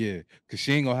 Yeah, because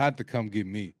she ain't gonna have to come get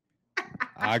me.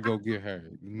 I go get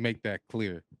her. Make that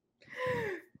clear.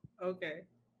 Okay.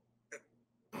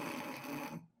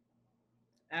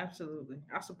 Absolutely.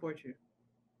 I support you.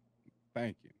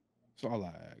 Thank you. That's all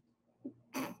I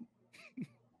ask.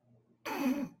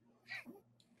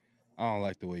 I don't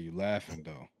like the way you laughing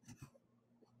though.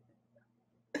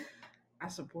 I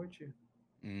support you.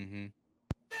 Mm-hmm.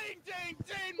 Ding, ding,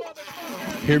 ding,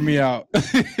 motherfucker. Hear me out.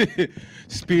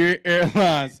 Spirit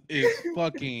Airlines is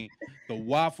fucking the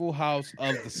Waffle House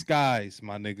of the skies,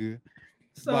 my nigga.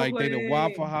 So Like they the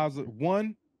Waffle playing. House.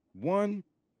 One,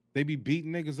 they be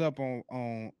beating niggas up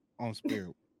on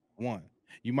Spirit. One,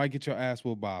 you might get your ass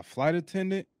whooped by a flight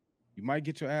attendant. You might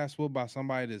get your ass whooped by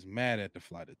somebody that's mad at the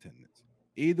flight attendants.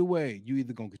 Either way, you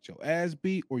either gonna get your ass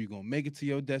beat or you gonna make it to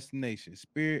your destination.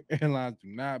 Spirit Airlines do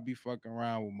not be fucking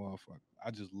around with motherfuckers.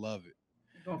 I just love it.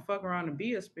 You're gonna fuck around and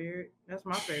be a spirit. That's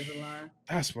my favorite line.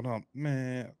 That's what I'm,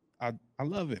 man. I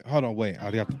love it. Hold on, wait.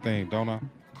 I got the thing, don't I?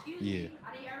 Excuse Yeah. me,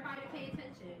 I need everybody to pay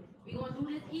attention. We're gonna do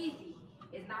this easy.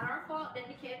 It's not our fault that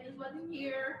the captains wasn't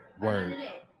here or none Word. of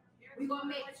that. We're gonna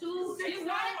make two. Just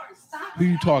one. Stop. Who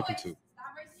you raising talking your to? voice.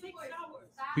 Stop raising your voice.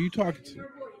 Stop Who you talking raising to? your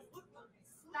voice.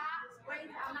 Stop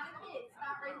raising. I'm not a kid.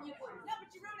 Stop raising your voice. No,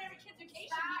 but you ruined every kid's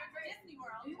vacation here for Disney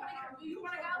World. Do you wanna go? Do you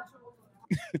wanna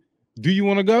go? Do you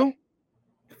want to go?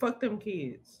 Fuck them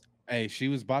kids. Hey, she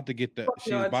was about to get the Fuck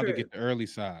she was y'all about to trip. get the early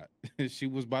side. She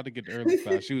was about to get the early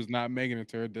side. She was not making it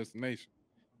to her destination.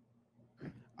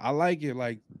 I like it.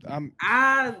 Like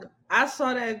I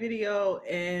saw that video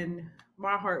and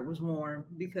my heart was warm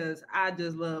because I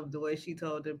just love the way she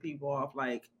told them people off.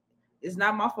 Like, it's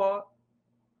not my fault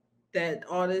that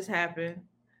all this happened,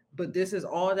 but this is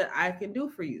all that I can do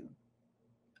for you.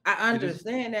 I it is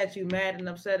understand that you mad and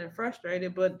upset and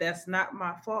frustrated, but that's not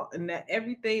my fault, and that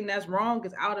everything that's wrong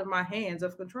is out of my hands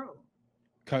of control.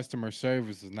 customer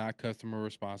service is not customer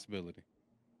responsibility.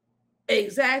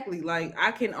 Exactly. Like,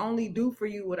 I can only do for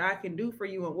you what I can do for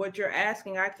you, and what you're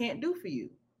asking, I can't do for you.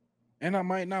 And I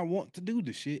might not want to do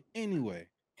the shit anyway.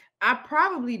 I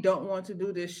probably don't want to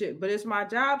do this shit, but it's my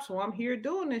job, so I'm here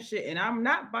doing this shit, and I'm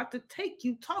not about to take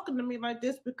you talking to me like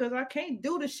this because I can't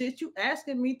do the shit you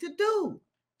asking me to do.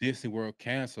 Disney World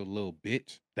canceled, little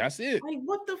bitch. That's it. Like,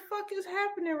 what the fuck is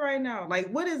happening right now? Like,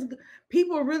 what is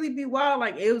people really be wild?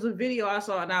 Like, it was a video I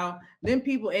saw. Now, then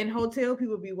people in hotel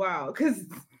people be wild because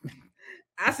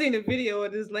I seen a video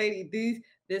of this lady.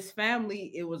 This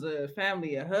family, it was a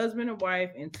family, a husband, a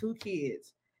wife, and two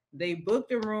kids. They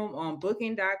booked a room on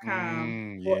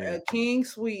booking.com for Yeah. a king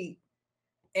suite.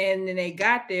 And then they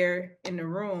got there in the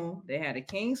room. They had a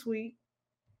king suite.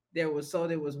 There was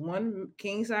one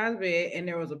king size bed and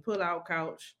there was a pull-out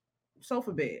couch,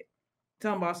 sofa bed.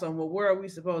 Talking about something. Well, what are we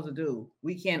supposed to do?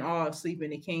 We can't all sleep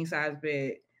in a king size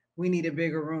bed. We need a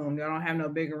bigger room. Y'all don't have no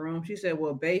bigger room. She said,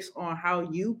 well, based on how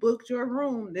you booked your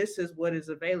room, this is what is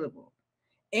available.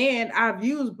 And I've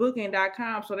used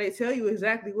booking.com, so they tell you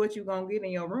exactly what you're gonna get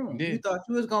in your room. Yeah. You thought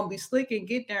you was gonna be slick and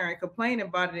get there and complain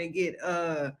about it and get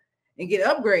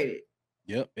upgraded.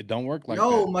 Yep. It don't work like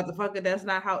No, that. motherfucker, that's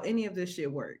not how any of this shit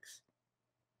works.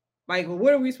 Like, well,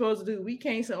 what are we supposed to do? We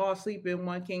can't all sleep in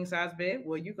one king size bed.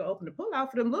 Well, you can open the pull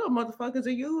out for them little motherfuckers,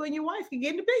 and you and your wife can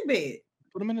get in the big bed.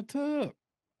 Put them in the tub.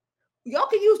 Y'all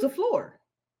can use the floor.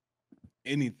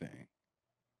 Anything.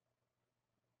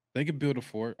 They can build a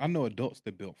fort. I know adults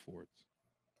that built forts.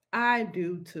 I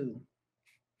do too.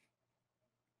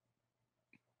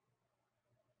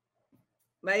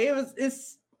 Like,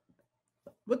 it's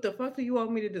what the fuck do you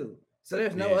want me to do? So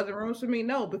there's no Yeah. other rooms for me?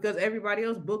 No, because everybody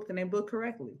else booked and they booked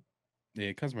correctly.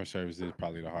 Yeah, customer service is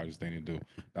probably the hardest thing to do.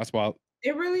 That's why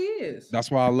It really is. That's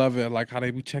why I love it. Like how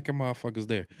they be checking motherfuckers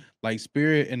there. Like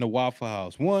Spirit in the Waffle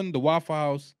House. One, the Waffle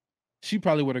House, she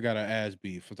probably would have got her ass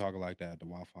beat for talking like that at the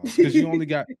Waffle House. Because you only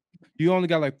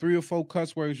got like 3 or 4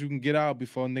 cuss words you can get out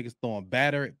before niggas throwing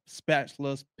batter,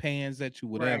 spatulas, pans at you,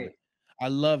 whatever. Right. I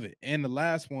love it. And the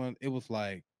last one, it was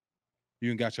like you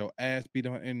done got your ass beat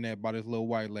on the internet by this little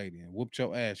white lady and whooped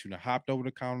your ass. You done hopped over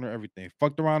the counter, everything.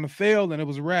 Fucked around and failed, and it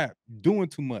was a wrap. Doing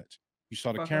too much. You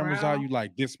saw the Fuck cameras out, around, you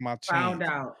like, this my found chance.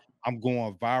 out. I'm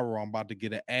going viral. I'm about to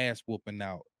get an ass whooping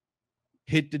out.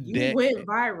 Hit the You deck. went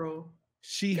viral.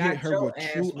 She got hit her your with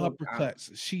ass true whooped out.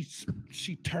 uppercuts.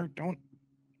 She turned on.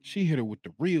 She hit her with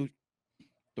the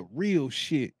real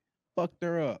shit. Fucked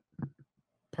her up.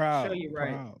 Proud. Show you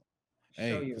right. Proud. Show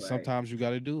Hey, you right. sometimes you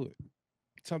got to do it.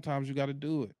 Sometimes you got to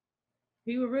do it.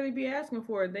 He would really be asking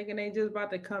for it, thinking they just about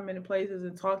to come into places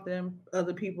and talk to them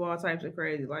other people all types of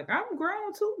crazy. Like, I'm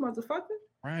grown too, motherfucker.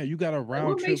 Right. You got a Like, round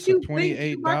what trip makes for you think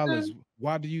you about $28. to?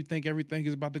 Why do you think everything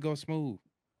is about to go smooth?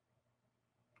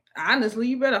 Honestly,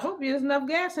 you better hope there's enough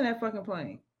gas in that fucking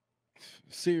plane.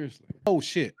 Seriously. Oh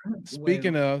shit.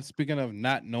 Speaking Well, of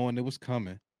not knowing it was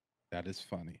coming, that is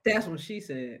funny. that's what she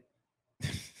said.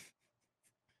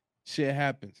 Shit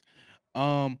happens.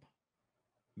 Um,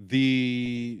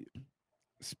 the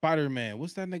Spider-Man,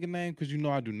 what's that nigga name? Because you know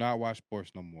I do not watch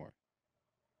sports no more.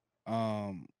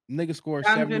 Nigga scored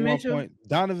Donovan 71 Mitchell. points.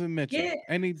 Donovan Mitchell. Yeah.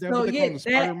 Any that So what they call him, yeah, the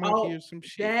that Spider Monkey or some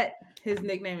shit? that his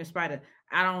nickname is Spider.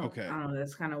 I Okay. don't know.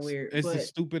 That's kind of weird. It's a But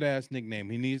stupid ass nickname.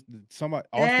 He needs somebody.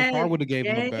 Austin that Carr would have gave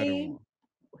him a better game, one.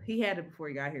 he had it before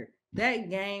he got here. That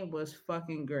game was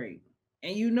fucking great.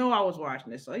 And you know I was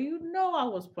watching it, so you know I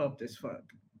was pumped as fuck.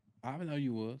 I didn't know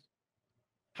you was.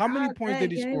 How many points That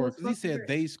did he game score? was Because he fucking said great.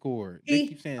 they scored. They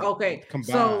keep He saying okay. So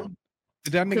combined.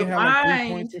 Did that nigga have like 3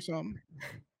 points combined, or something?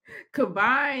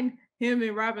 combined, him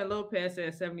and Robin Lopez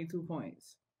had 72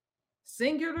 points.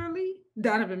 Singularly,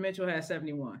 Donovan Mitchell had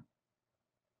 71.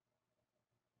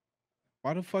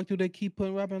 Why the fuck do they keep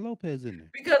putting Robin Lopez in there?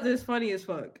 Because it's funny as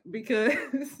fuck. Because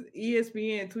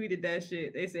ESPN tweeted that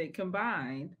shit. They said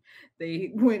combined,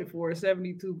 they went for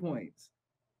 72 points.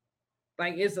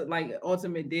 Like it's like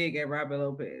ultimate dig at Robin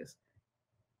Lopez.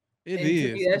 It And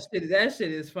to me, is. that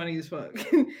shit is funny as fuck.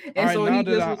 All And right, so now he that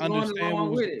just I was going understand what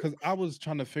along was with it. because I was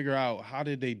trying to figure out how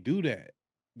did they do that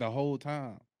the whole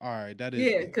time. All right, that is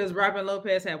Yeah, good. because Robin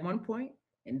Lopez had 1 point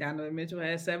and Donovan Mitchell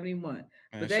had 71. Man,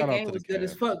 But shout that out game to the was good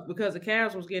as Cavs. fuck because the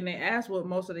Cavs was getting their ass whooped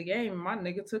most of the game, and my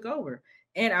nigga took over.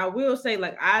 And I will say,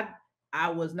 like, I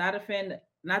was not a fan,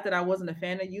 not that I wasn't a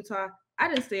fan of Utah. I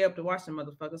didn't stay up to watch the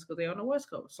motherfuckers because they on the West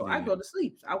Coast. So I Yeah. go to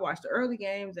sleep. I watch the early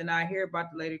games and I hear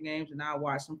about the later games and I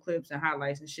watch some clips and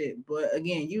highlights and shit. But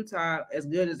again, Utah, as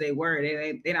good as they were,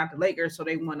 they're not the Lakers, so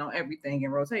they won on everything in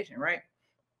rotation, right?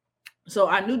 So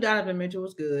I knew Donovan Mitchell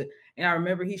was good, and I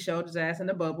remember he showed his ass in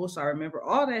the bubble. So I remember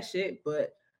all that shit.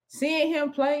 But seeing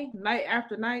him play night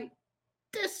after night,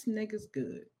 this nigga's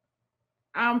good.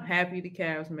 I'm happy the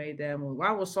Cavs made that move.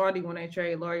 I was salty when they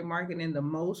traded Laurie Marketing the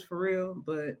most for real,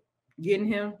 but getting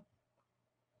him,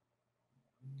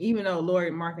 even though Laurie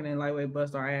Marketing lightweight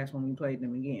bust our ass when we played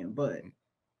them again, but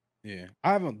Yeah,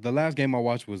 I haven't. The last game I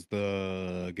watched was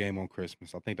the game on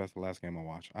Christmas. I think that's the last game I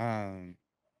watched. And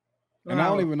I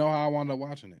don't even know how I wound up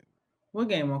watching it. What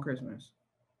game on Christmas?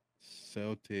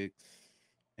 Celtics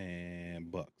and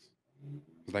Bucks.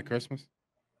 Was that Christmas?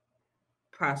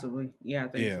 Possibly, yeah, I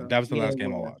think so. That was the last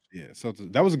game I watched. Yeah, so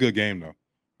that was a good game though.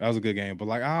 That was a good game, but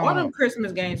like I all don't them know.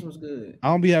 Christmas games was good. I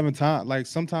don't be having time. Like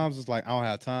sometimes it's like I don't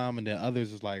have time, and then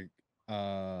others is like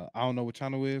I don't know what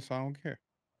channel it is, so I don't care.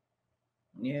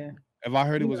 Yeah. If I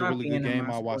heard it You was a know, I really be good into game,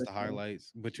 my I'll watch the sports, though.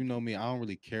 highlights. But you know me, I don't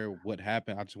really care what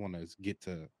happened. I just want to get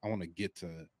to. I want to get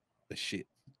to the shit.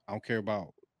 I don't care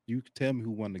about you. Tell me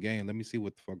who won the game. Let me see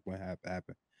what the fuck what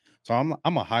happened. So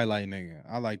I'm a highlight nigga.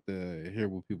 I like to hear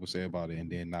what people say about it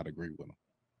and then not agree with them.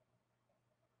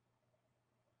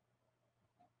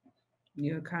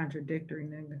 You're a contradictory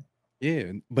nigga.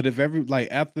 Yeah, but if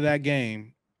after that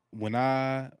game, when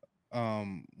I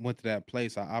went to that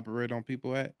place I operate on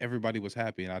people at, everybody was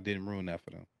happy and I didn't ruin that for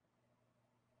them.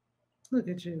 Look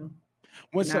at you.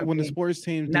 When the sports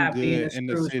teams do not being a good in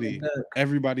the Scrooge city, McDuck.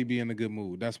 everybody be in a good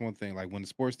mood. That's one thing. Like when the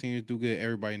sports teams do good,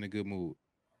 everybody in a good mood.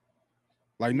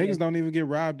 Like Yeah. niggas don't even get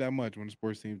robbed that much when the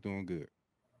sports team's doing good.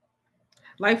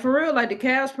 Like for real, like the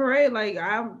Cavs parade, like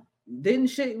I didn't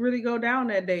shit really go down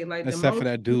that day. Like Except for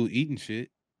that dude eating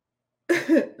shit.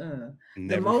 the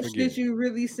Never most forget shit it. you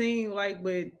really seen like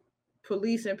with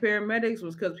police and paramedics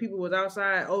was because people was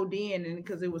outside ODing and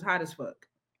because it was hot as fuck.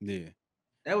 Yeah.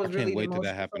 That was I really can't the wait till most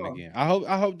that happen saw. again. I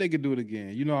hope they could do it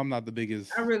again. You know I'm not the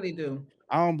biggest. I really do.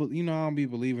 I don't be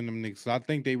believing them niggas. So I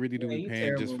think they really do Yeah, be you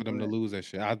paying just terrible, for them to but lose that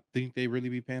shit. I think they really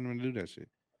be paying them to do that shit.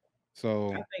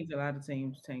 So I think a lot of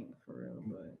teams tank for real,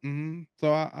 but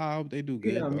so I hope they do you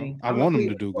good know though. me. I I'm a want them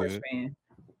to Cleveland do sports good. fan.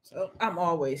 So I'm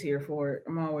always here for it.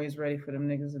 I'm always ready for them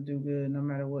niggas to do good no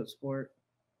matter what sport.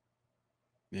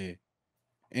 Yeah.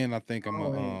 And I think I'm a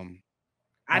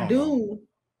I don't know.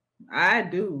 I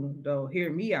do though.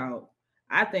 Hear me out.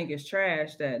 I think it's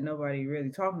trash that nobody really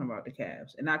talking about the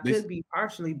Cavs, and I could be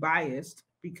partially biased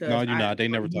No, because you're I not. They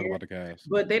never am talk here, about the Cavs.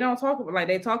 but they don't talk about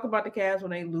they talk about the Cavs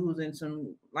when they lose and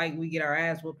some like we get our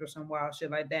ass whooped or some wild shit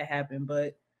like that happen.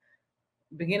 But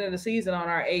beginning of the season on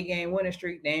our 8-game winning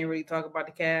streak, they ain't really talk about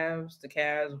the Cavs. The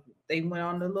Cavs, they went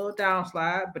on the little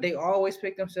downslide, but they always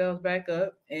pick themselves back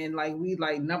up. And like we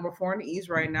like number 4 in the East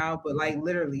right now, but like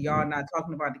literally y'all not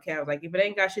talking about the Cavs. Like if it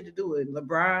ain't got shit to do with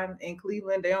LeBron and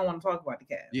Cleveland, they don't want to talk about the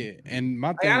Cavs. Yeah, and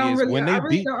my Like, thing is when I they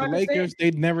really beat don't the understand. Lakers,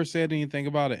 they never said anything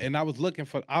about it. And I was looking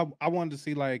for I wanted to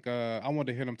see I wanted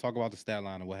to hear them talk about the stat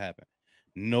line and what happened.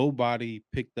 Nobody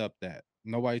picked up that.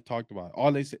 Nobody talked about it.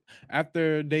 All they said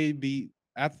after the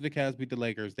Cavs beat the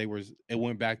Lakers, it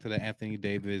went back to the Anthony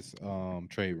Davis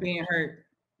trade Being rumors. hurt.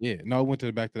 Yeah, no, it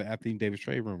went back to the Anthony Davis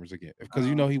trade rumors again because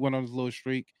Um, he went on his little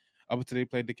streak up until they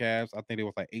played the Cavs. I think they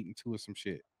was like 8-2 or some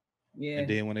shit, and yeah,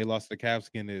 then when they lost to the Cavs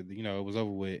again, it was over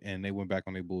with, and they went back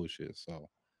on their bullshit. So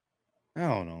I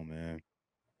don't know, man.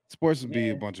 Sports would be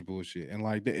a yeah, bunch of bullshit, and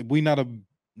like we not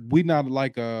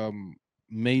like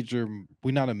major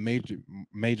we not a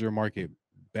major market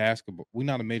basketball. We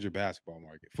not a major basketball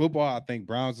market. Football, I think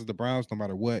Browns is the Browns. No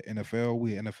matter what NFL,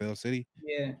 we NFL city.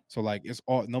 yeah, So like it's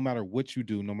all no matter what you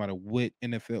do, no matter what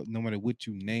NFL, no matter what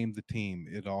you name the team,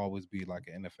 it'll always be like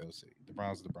an NFL city. The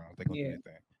Browns are the Browns. They're gonna do yeah.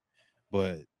 their thing.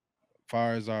 But as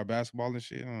far as our basketball and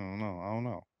shit, I don't know. I don't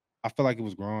know. I feel like it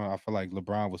was growing. I feel like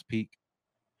LeBron was peak.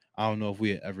 I don't know if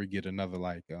we ever get another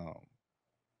like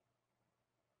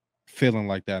feeling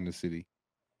like that in the city.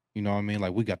 You know what I mean?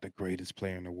 Like we got the greatest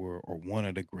player in the world or one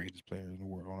of the greatest players in the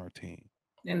world on our team.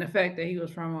 And the fact that he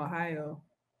was from Ohio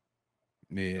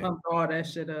Yeah. pumped all that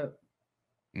shit up.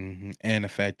 And the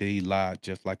fact that he lied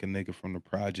just like a nigga from the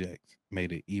projects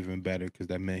made it even better because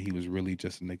that meant he was really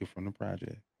just a nigga from the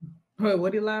project. Wait,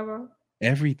 what he lie about?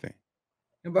 Everything.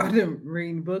 About them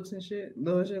reading books and shit,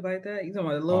 little shit like that. You talking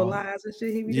about the little Oh, lies and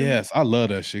shit he be doing? yes, I love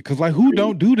that shit. Cause like who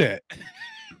don't do that?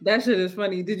 That shit is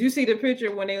funny. Did you see the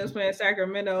picture when they was playing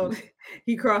Sacramento?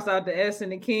 He crossed out the S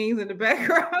and the Kings in the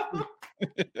background.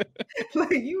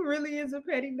 Like you really is a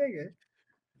petty nigga.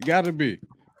 Gotta be.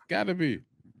 Gotta be.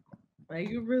 Like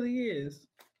you really is.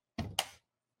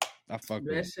 I fuck with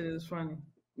That him. shit is funny.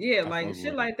 Yeah, I like fuck shit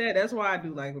with like that. That's why I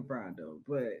do like LeBron though.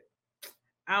 But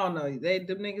I don't know.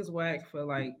 Them niggas whack for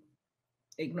like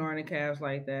ignoring the Cavs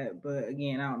like that. But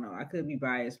again, I don't know. I could be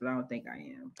biased, but I don't think I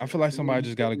am. I feel like 'Cause somebody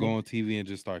just gotta go them on TV and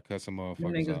just start cussing motherfuckers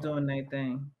niggas out. doing their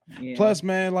thing. Yeah. Plus,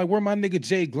 man, like where my nigga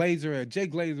Jay Glazer at? Jay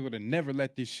Glazer would have never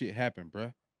let this shit happen,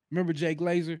 bruh. Remember Jay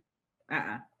Glazer?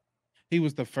 Uh-uh. He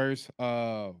was the first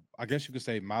I guess you could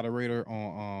say moderator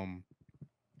on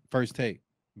First Take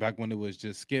back when it was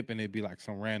just Skip and it'd be like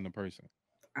some random person.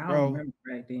 I don't Bro, remember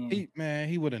back then.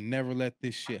 he would have never let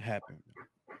this shit happen.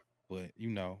 But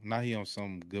now he on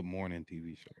some Good Morning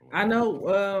TV show. I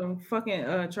know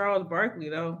fucking Charles Barkley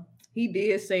though. He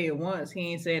did say it once.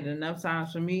 He ain't said it enough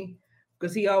times for me.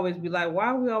 Because he always be like,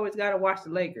 why we always gotta watch the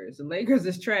Lakers? The Lakers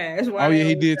is trash. Why Oh they yeah,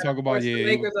 he always did gotta talk about force the he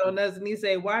Lakers was on us? And he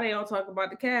say, why they don't talk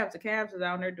about the Cavs? The Cavs is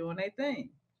down there doing their thing.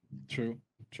 true.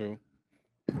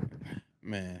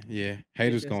 Man, yeah.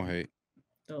 Haters Bitches. gonna hate.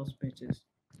 Those bitches.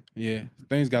 Yeah,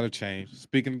 things gotta change.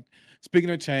 Speaking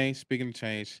of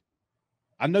change.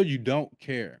 I know you don't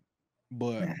care,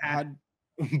 but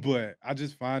but I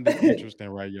just find this interesting,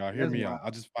 right, y'all? Hear That's me wild. out. I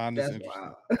just find this That's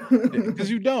interesting wild. because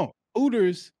you don't.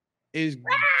 Hooters is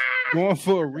going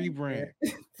for a Yeah. rebrand.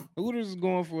 Hooters is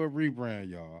going for a rebrand,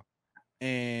 y'all,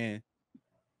 and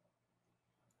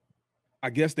I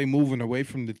guess they moving away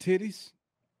from the titties.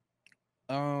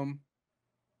 Um,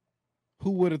 who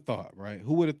would have thought, right?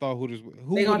 Who would have thought Hooters?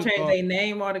 Who They would gonna have change thought? their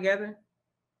name altogether?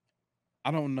 I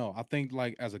don't know. I think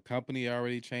like as a company, I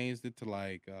already changed it to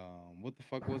like what the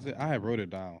fuck was it? I had wrote it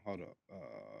down. Hold up.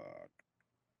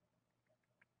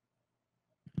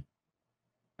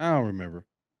 I don't remember.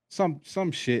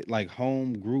 Some shit like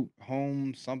home group,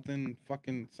 home something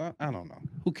fucking I don't know.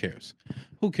 Who cares?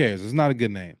 Who cares? It's not a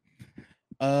good name.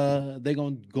 They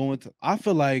gonna go into I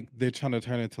feel like they're trying to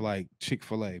turn it to like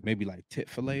Chick-fil-A, maybe like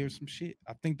Tit-Filet or some shit.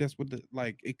 I think that's what the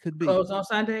like it could be. Closed on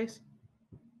Sundays?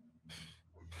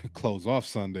 Close off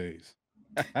Sundays.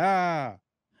 That'll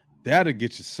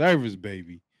get your service,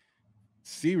 baby.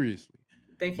 Seriously.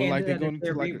 They But can't like do they're that going if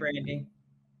they're into like rebranding.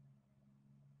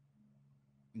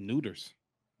 neuters.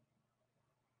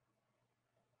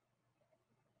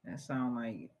 That sound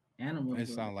like animals. It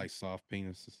doing sound it. like soft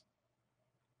penises.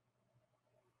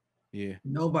 Yeah.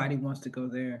 Nobody wants to go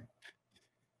there.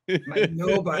 Like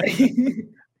nobody.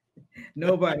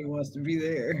 Nobody wants to be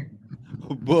there.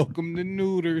 Welcome to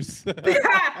neuters.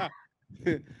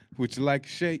 Would you like a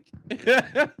shake?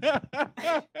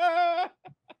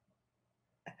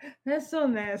 That's so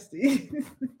nasty.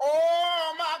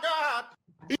 Oh my God!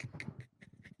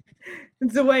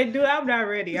 So wait, dude, I'm not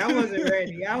ready. I wasn't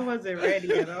ready. I wasn't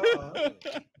ready at all.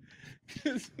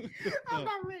 I'm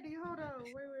not ready. Hold on.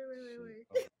 Wait.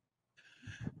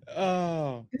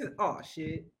 Oh, Oh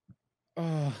shit.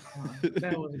 oh.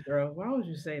 That was a girl. Why would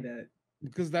you say that?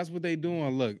 Because that's what they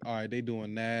doing. Look, all right, they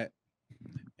doing that,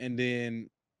 and then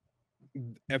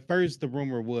at first the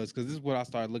rumor was because this is what I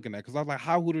started looking at because I was like,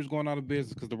 how Hooters going out of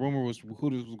business? Because the rumor was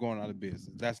Hooters was going out of business.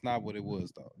 That's not what it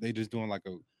was though. They just doing like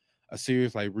a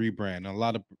serious like rebrand. A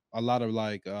lot of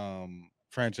like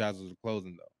franchises are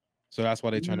closing though. So that's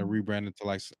why they're trying to Mhm. rebrand it to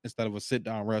like instead of a sit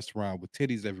down restaurant with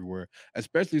titties everywhere,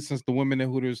 especially since the women in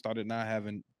Hooters started not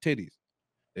having titties.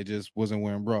 They just wasn't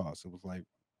wearing bras. It was like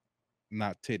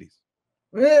not titties.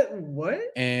 What?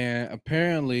 And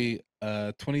apparently,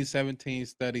 a 2017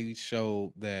 study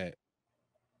showed that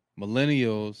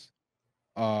millennials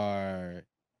are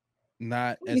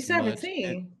not as much.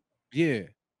 2017. Yeah.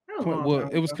 That was a long Well, time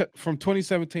it was ago. from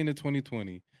 2017 to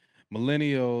 2020.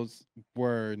 Millennials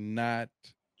were not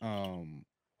um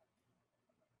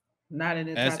Not in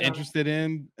the as Tata. interested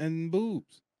in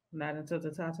boobs. Not into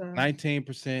the Tata.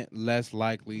 19% less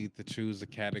likely to choose a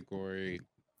category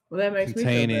Well, that makes me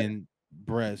feel better. containing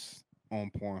breasts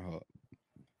on Pornhub.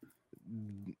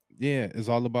 Yeah, it's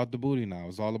all about the booty now.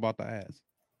 It's all about the ass.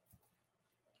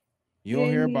 You don't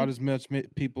Yeah, hear about me. as much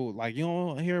people like you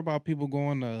don't hear about people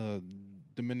going to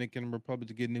Dominican Republic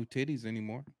to get new titties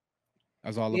anymore.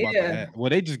 That's all about the Yeah. ass. Well,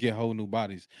 they just get whole new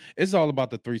bodies. It's all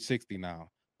about the 360 now.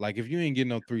 Like if you ain't getting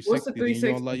no What's the 360, then you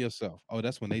don't love 360? yourself. Oh,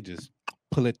 that's when they just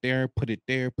pull it there, put it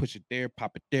there, push it there,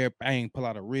 pop it there, bang, pull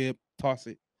out a rib, toss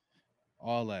it,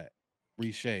 all that,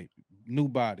 reshape, new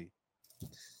body.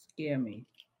 Scare me.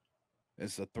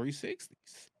 It's a 360.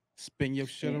 Spin your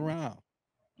shit Scare me. around.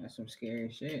 That's some scary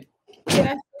shit.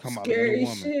 That's some Come out a new scary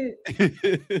woman.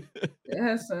 shit.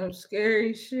 That's some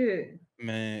scary shit.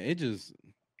 Man, it just,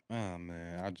 oh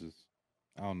man,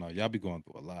 I don't know. Y'all be going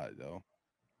through a lot though.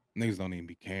 Niggas don't even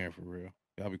be caring for real.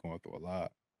 Y'all be going through a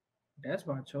lot. That's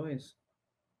my choice.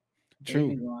 They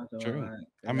be True, going through a true. lot.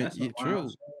 I 'Cause mean, that's some yeah, wild true,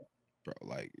 shit. bro.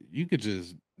 Like you could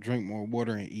just drink more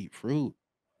water and eat fruit.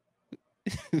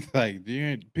 Like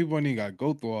people don't even gotta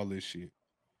go through all this shit,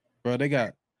 bro. They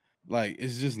got like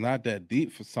it's just not that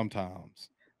deep for sometimes.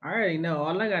 I already know.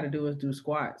 All I got to do is do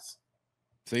squats.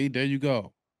 See, there you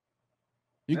go.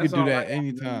 You That's could do all I that got to do.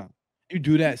 anytime. You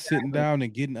do that sitting Exactly. down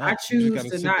and getting I up. You just choose gotta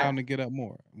to sit not. down and get up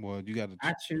more. Well, you gotta.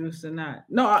 I choose to not.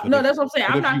 No, But no, if that's what I'm saying.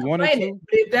 but I'm if not you wanted complaining. to,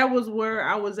 But if that was where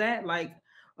I was at, like,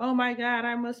 oh my God,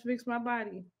 I must fix my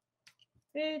body.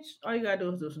 Bitch, all you gotta do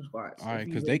is do some squats all if right,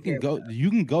 you because really they can care about go. it. You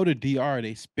can go to DR.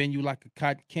 They spin you like a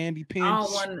cotton candy pin. I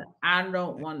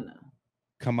don't wanna.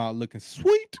 Come out looking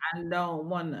sweet. I don't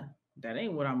wanna. That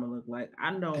ain't what I'm gonna look like.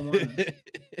 I don't wanna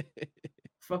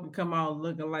fucking come out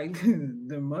looking like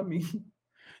the mummy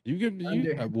You can you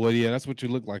under well, yeah, that's what you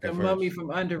look like the at mummy first.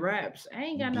 from Under Wraps. I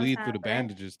ain't You got no bleed time through the for that.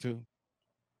 bandages too.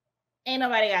 Ain't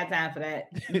nobody got time for that.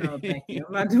 No, thank you.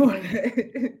 I'm not doing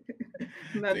that.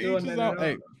 I'm To not each doing his that at own. all.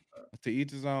 Hey, to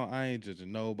each his own. I ain't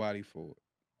judging nobody for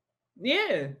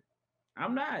Yeah,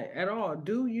 I'm not at all.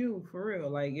 Do you for real?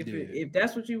 Like it. Yeah, if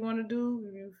that's what you want to do,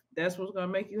 if that's what's gonna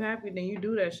make you happy, then you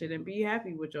do that shit and be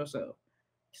happy with yourself.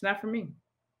 It's not for me.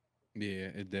 yeah.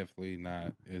 It definitely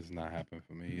not. It's not happening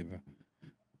for me either.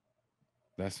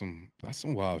 That's some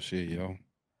wild shit, yo.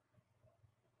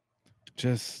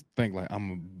 Just think like I'm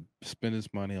gonna spend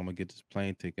this money. I'm gonna get this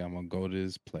plane ticket. I'm gonna go to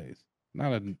this place,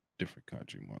 not a different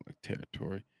country, more like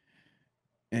territory,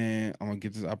 and I'm gonna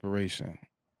get this operation,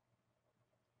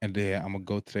 and then I'm gonna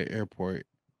go to the airport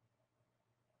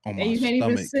on And my you can't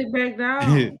even stomach, sit back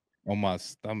down. on my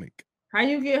stomach. How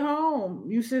you get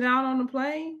home? You sit down on the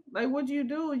plane? Like what do? You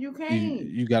You can't.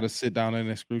 you got to sit down in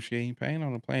excruciating pain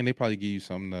on the plane. They probably give you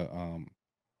something to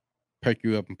perk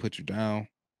you up and put you down,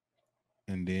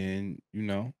 and then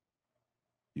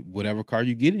whatever car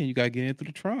you get in, you gotta get in through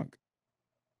the trunk.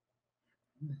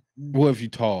 Well, if you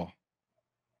tall,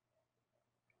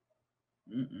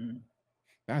 Mm-mm.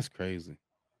 that's crazy,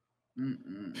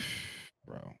 Mm-mm.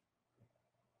 bro.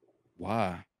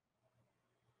 Why?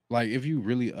 Like, if you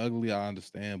really ugly, I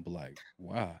understand, but like,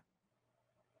 why?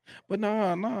 But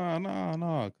nah,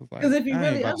 cause Because like if you I ain't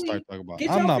really about to start ugly, talking about. get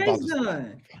I'm your not about face to.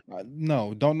 done.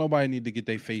 No, don't nobody need to get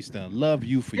their face done. Love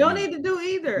you for You don't you. need to do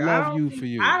either. Love you for I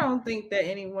you. don't think that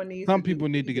anyone needs to Some do people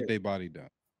need to get either. their body done.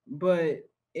 But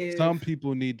Some if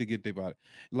people need to get their body.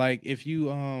 Like if if you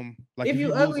you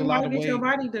lose ugly, a why lot of get your weight.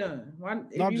 body done? Why No,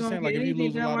 if I'm you're just gonna saying, get like if you anything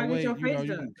lose a done, lot of why get weight, your face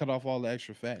you can done? cut off all the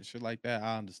extra fat, shit like that.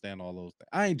 I understand all those things.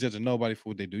 I ain't judging nobody for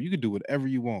what they do. You can do whatever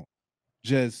you want.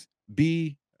 Just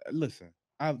be listen.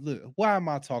 Why am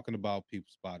I talking about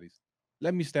people's bodies?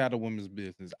 Let me stay out of women's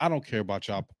business. I don't care about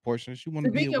y'all proportions. You want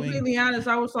to To be be a wing? completely honest,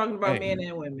 I was talking about Hey, men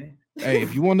and women. hey,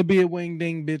 if you want to be a wing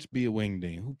ding, bitch, be a wing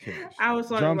ding. Who cares? I was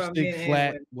talking about Drumstick, men and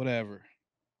flat, women. whatever.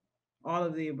 All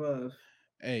of the above.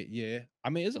 Hey, yeah. I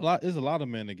mean, it's a lot. There's a lot of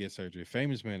men that get surgery.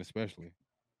 Famous men, especially.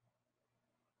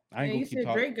 I ain't Yeah, gonna you keep said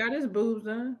talking. Drake got his boobs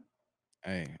done.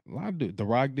 Hey, a lot of The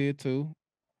Rock did too.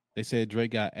 They said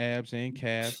Drake got abs and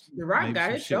calves, The Rock maybe got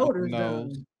some his shit with the shoulders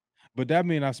nose. done. But that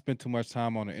mean I spent too much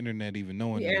time on the internet even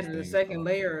knowing He these added a things second though.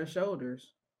 layer of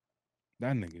shoulders.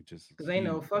 That nigga just is Cause ain't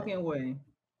no huge, bro. fucking way.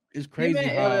 It's Him crazy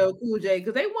and how LL Cool J,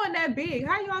 because they weren't that big.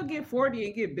 How y'all get 40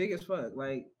 and get big as fuck?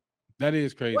 Like, that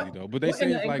is crazy what? though. But they What in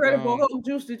say the it's like Incredible Hulk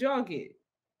juice did y'all get?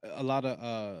 a lot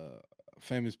of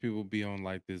famous people be on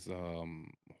like this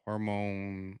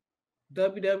hormone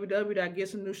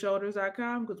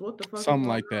www.getsomnewshoulders.com. Because what the fuck is something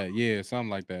going like that. Yeah, something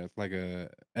like that. It's like a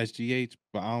SGH,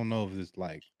 but I don't know if it's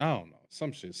like I don't know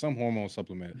some shit, some hormone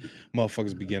supplement.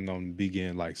 Motherfuckers be getting on be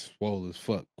getting like swole as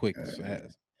fuck, quick as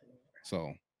fast.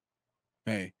 So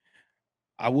hey,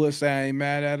 I would say I ain't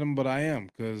mad at him, but I am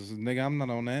because nigga, I'm not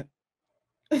on that.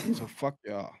 So fuck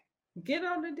y'all. Get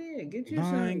on the deal. Get you Nah,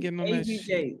 I some ain't getting on that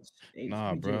shit. HBJs.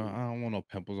 Nah, bro, HBJs. I don't want no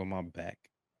pimples on my back.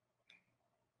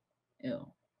 Ew.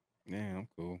 Yeah, I'm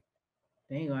cool.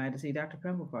 They ain't gonna have to see Dr.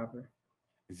 Pimple Popper.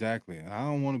 Exactly. I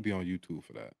don't want to be on YouTube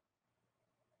for that.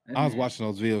 That's I was nasty. watching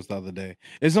those videos the other day.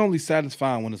 It's only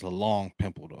satisfying when it's a long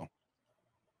pimple, though.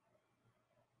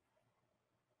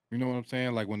 You know what I'm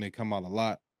saying? Like when they come out a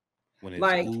lot, when it's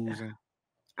Like, oozing.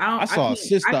 I saw a can't,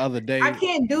 cyst the other day. I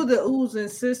can't do the ooze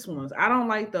and cyst ones. I don't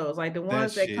like those. Like the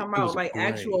ones that shit, come it was out like gray.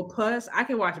 actual pus. I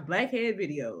can watch blackhead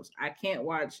videos. I can't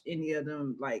watch any of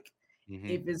them. Like Mhm.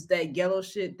 if it's that yellow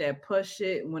shit, that pus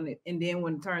shit, and then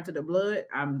when it turns to the blood,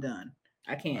 I'm done.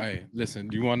 I can't. Hey, listen.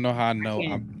 Do you want to know how I know?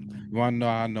 can't. You want to know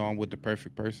how I know I'm with the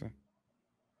perfect person?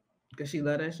 Cause she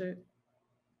love that shit.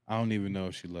 I don't even know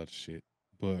if she loves shit,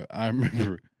 but I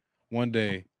remember one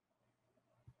day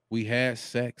we had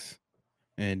sex,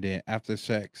 and then after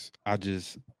sex, I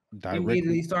just Immediately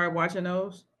directly started watching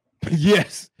those.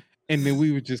 yes. And then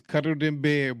we were just cuddled in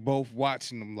bed, both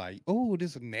watching them like, oh,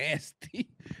 this is nasty.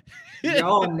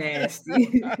 Y'all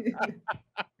nasty.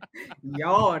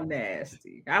 Y'all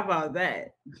nasty. How about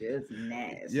that? Just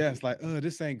nasty. Yeah, it's like,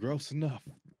 this ain't gross enough.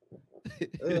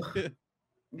 Ugh.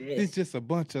 It's just a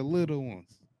bunch of little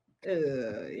ones.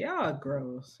 Y'all are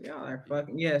gross. Y'all are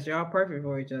fucking yes, y'all perfect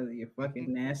for each other, you fucking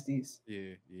nasties.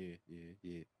 Yeah.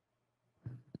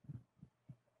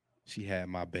 She had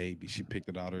my baby. She picked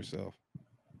it out herself.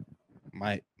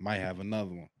 Might have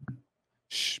another one.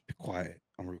 Shh, be quiet.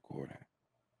 I'm recording.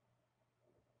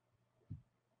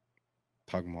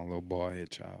 Talking about little bald head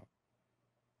child.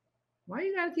 Why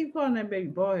you gotta keep calling that baby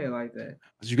bald head like that?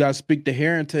 You gotta speak the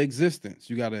hair into existence.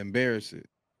 You gotta embarrass it.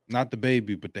 Not the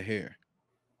baby, but the hair.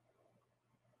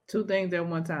 Two things at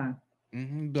one time.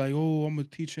 Like, oh, I'm gonna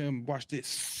teach him. Watch this.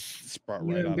 Sprout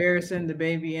You right out. embarrassing the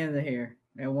baby and the hair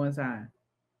at one time.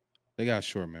 They got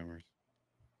short memories,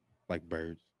 like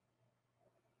birds.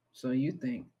 So you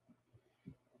think?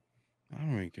 I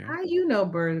don't really care. How you know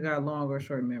birds got long or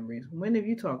short memories? When have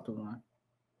you talked to one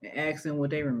and asked them what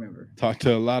they remember? Talk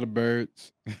to a lot of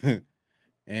birds,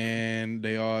 and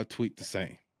they all tweet the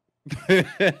same.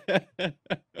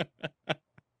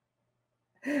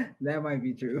 That might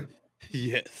be true.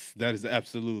 Yes, that is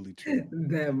absolutely true.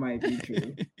 That might be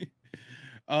true.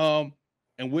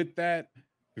 And with that,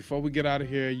 before we get out of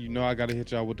here, you know I gotta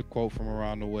hit y'all with the quote from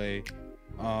around the way.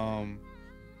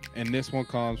 And this one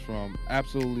comes from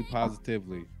absolutely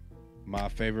positively my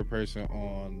favorite person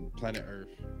on planet Earth,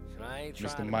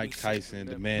 Mr. Mike Tyson,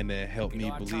 the man that helped me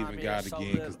believe in God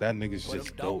again, because that nigga's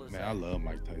just dope, man. I love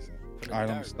Mike Tyson. All right, I'm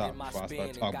gonna stop before I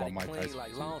start talking about Mike Tyson.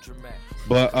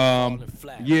 But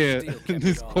yeah,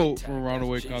 this quote from around the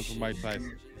way comes from Mike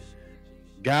Tyson.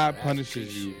 God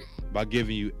punishes you by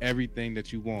giving you everything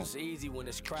that you want,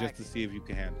 just to see if you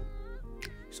can handle it.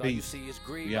 Peace.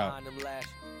 We out.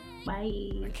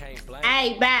 Bye.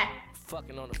 Hey, bye.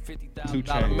 Fucking on a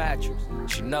 $50,000 mattress.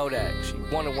 She know that. She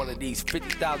wanted one of these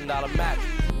 $50,000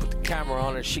 mattresses. Put the camera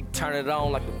on her, she turn it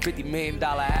on like a $50 million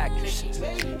actress.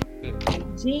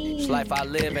 This life I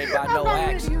live ain't by no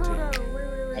accident.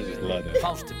 I just love that.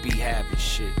 Supposed to be having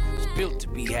shit. It's built to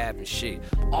be having shit.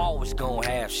 Always gonna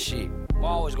have shit.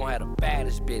 Always gonna have the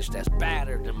baddest bitch that's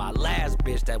badder than my last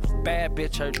bitch that was bad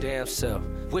bitch her damn self.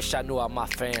 Wish I knew how my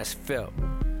fans felt.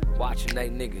 Watching they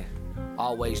nigga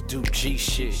always do G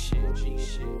shit.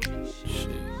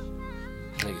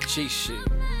 Nigga G shit.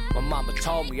 My mama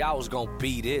told me I was gonna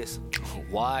be this.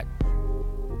 What?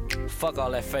 Fuck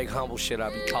all that fake humble shit I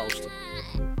be posting.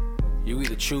 You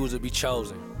either choose or be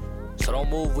chosen. So don't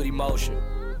move with emotion.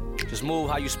 Just move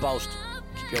how you supposed to.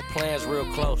 Keep your plans real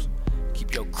close.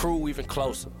 Keep your crew even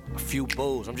closer. A few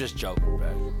booze, I'm just joking,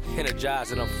 bro.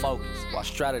 Energized and I'm focused. While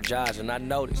strategizing, I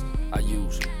noticed I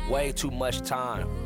use way too much time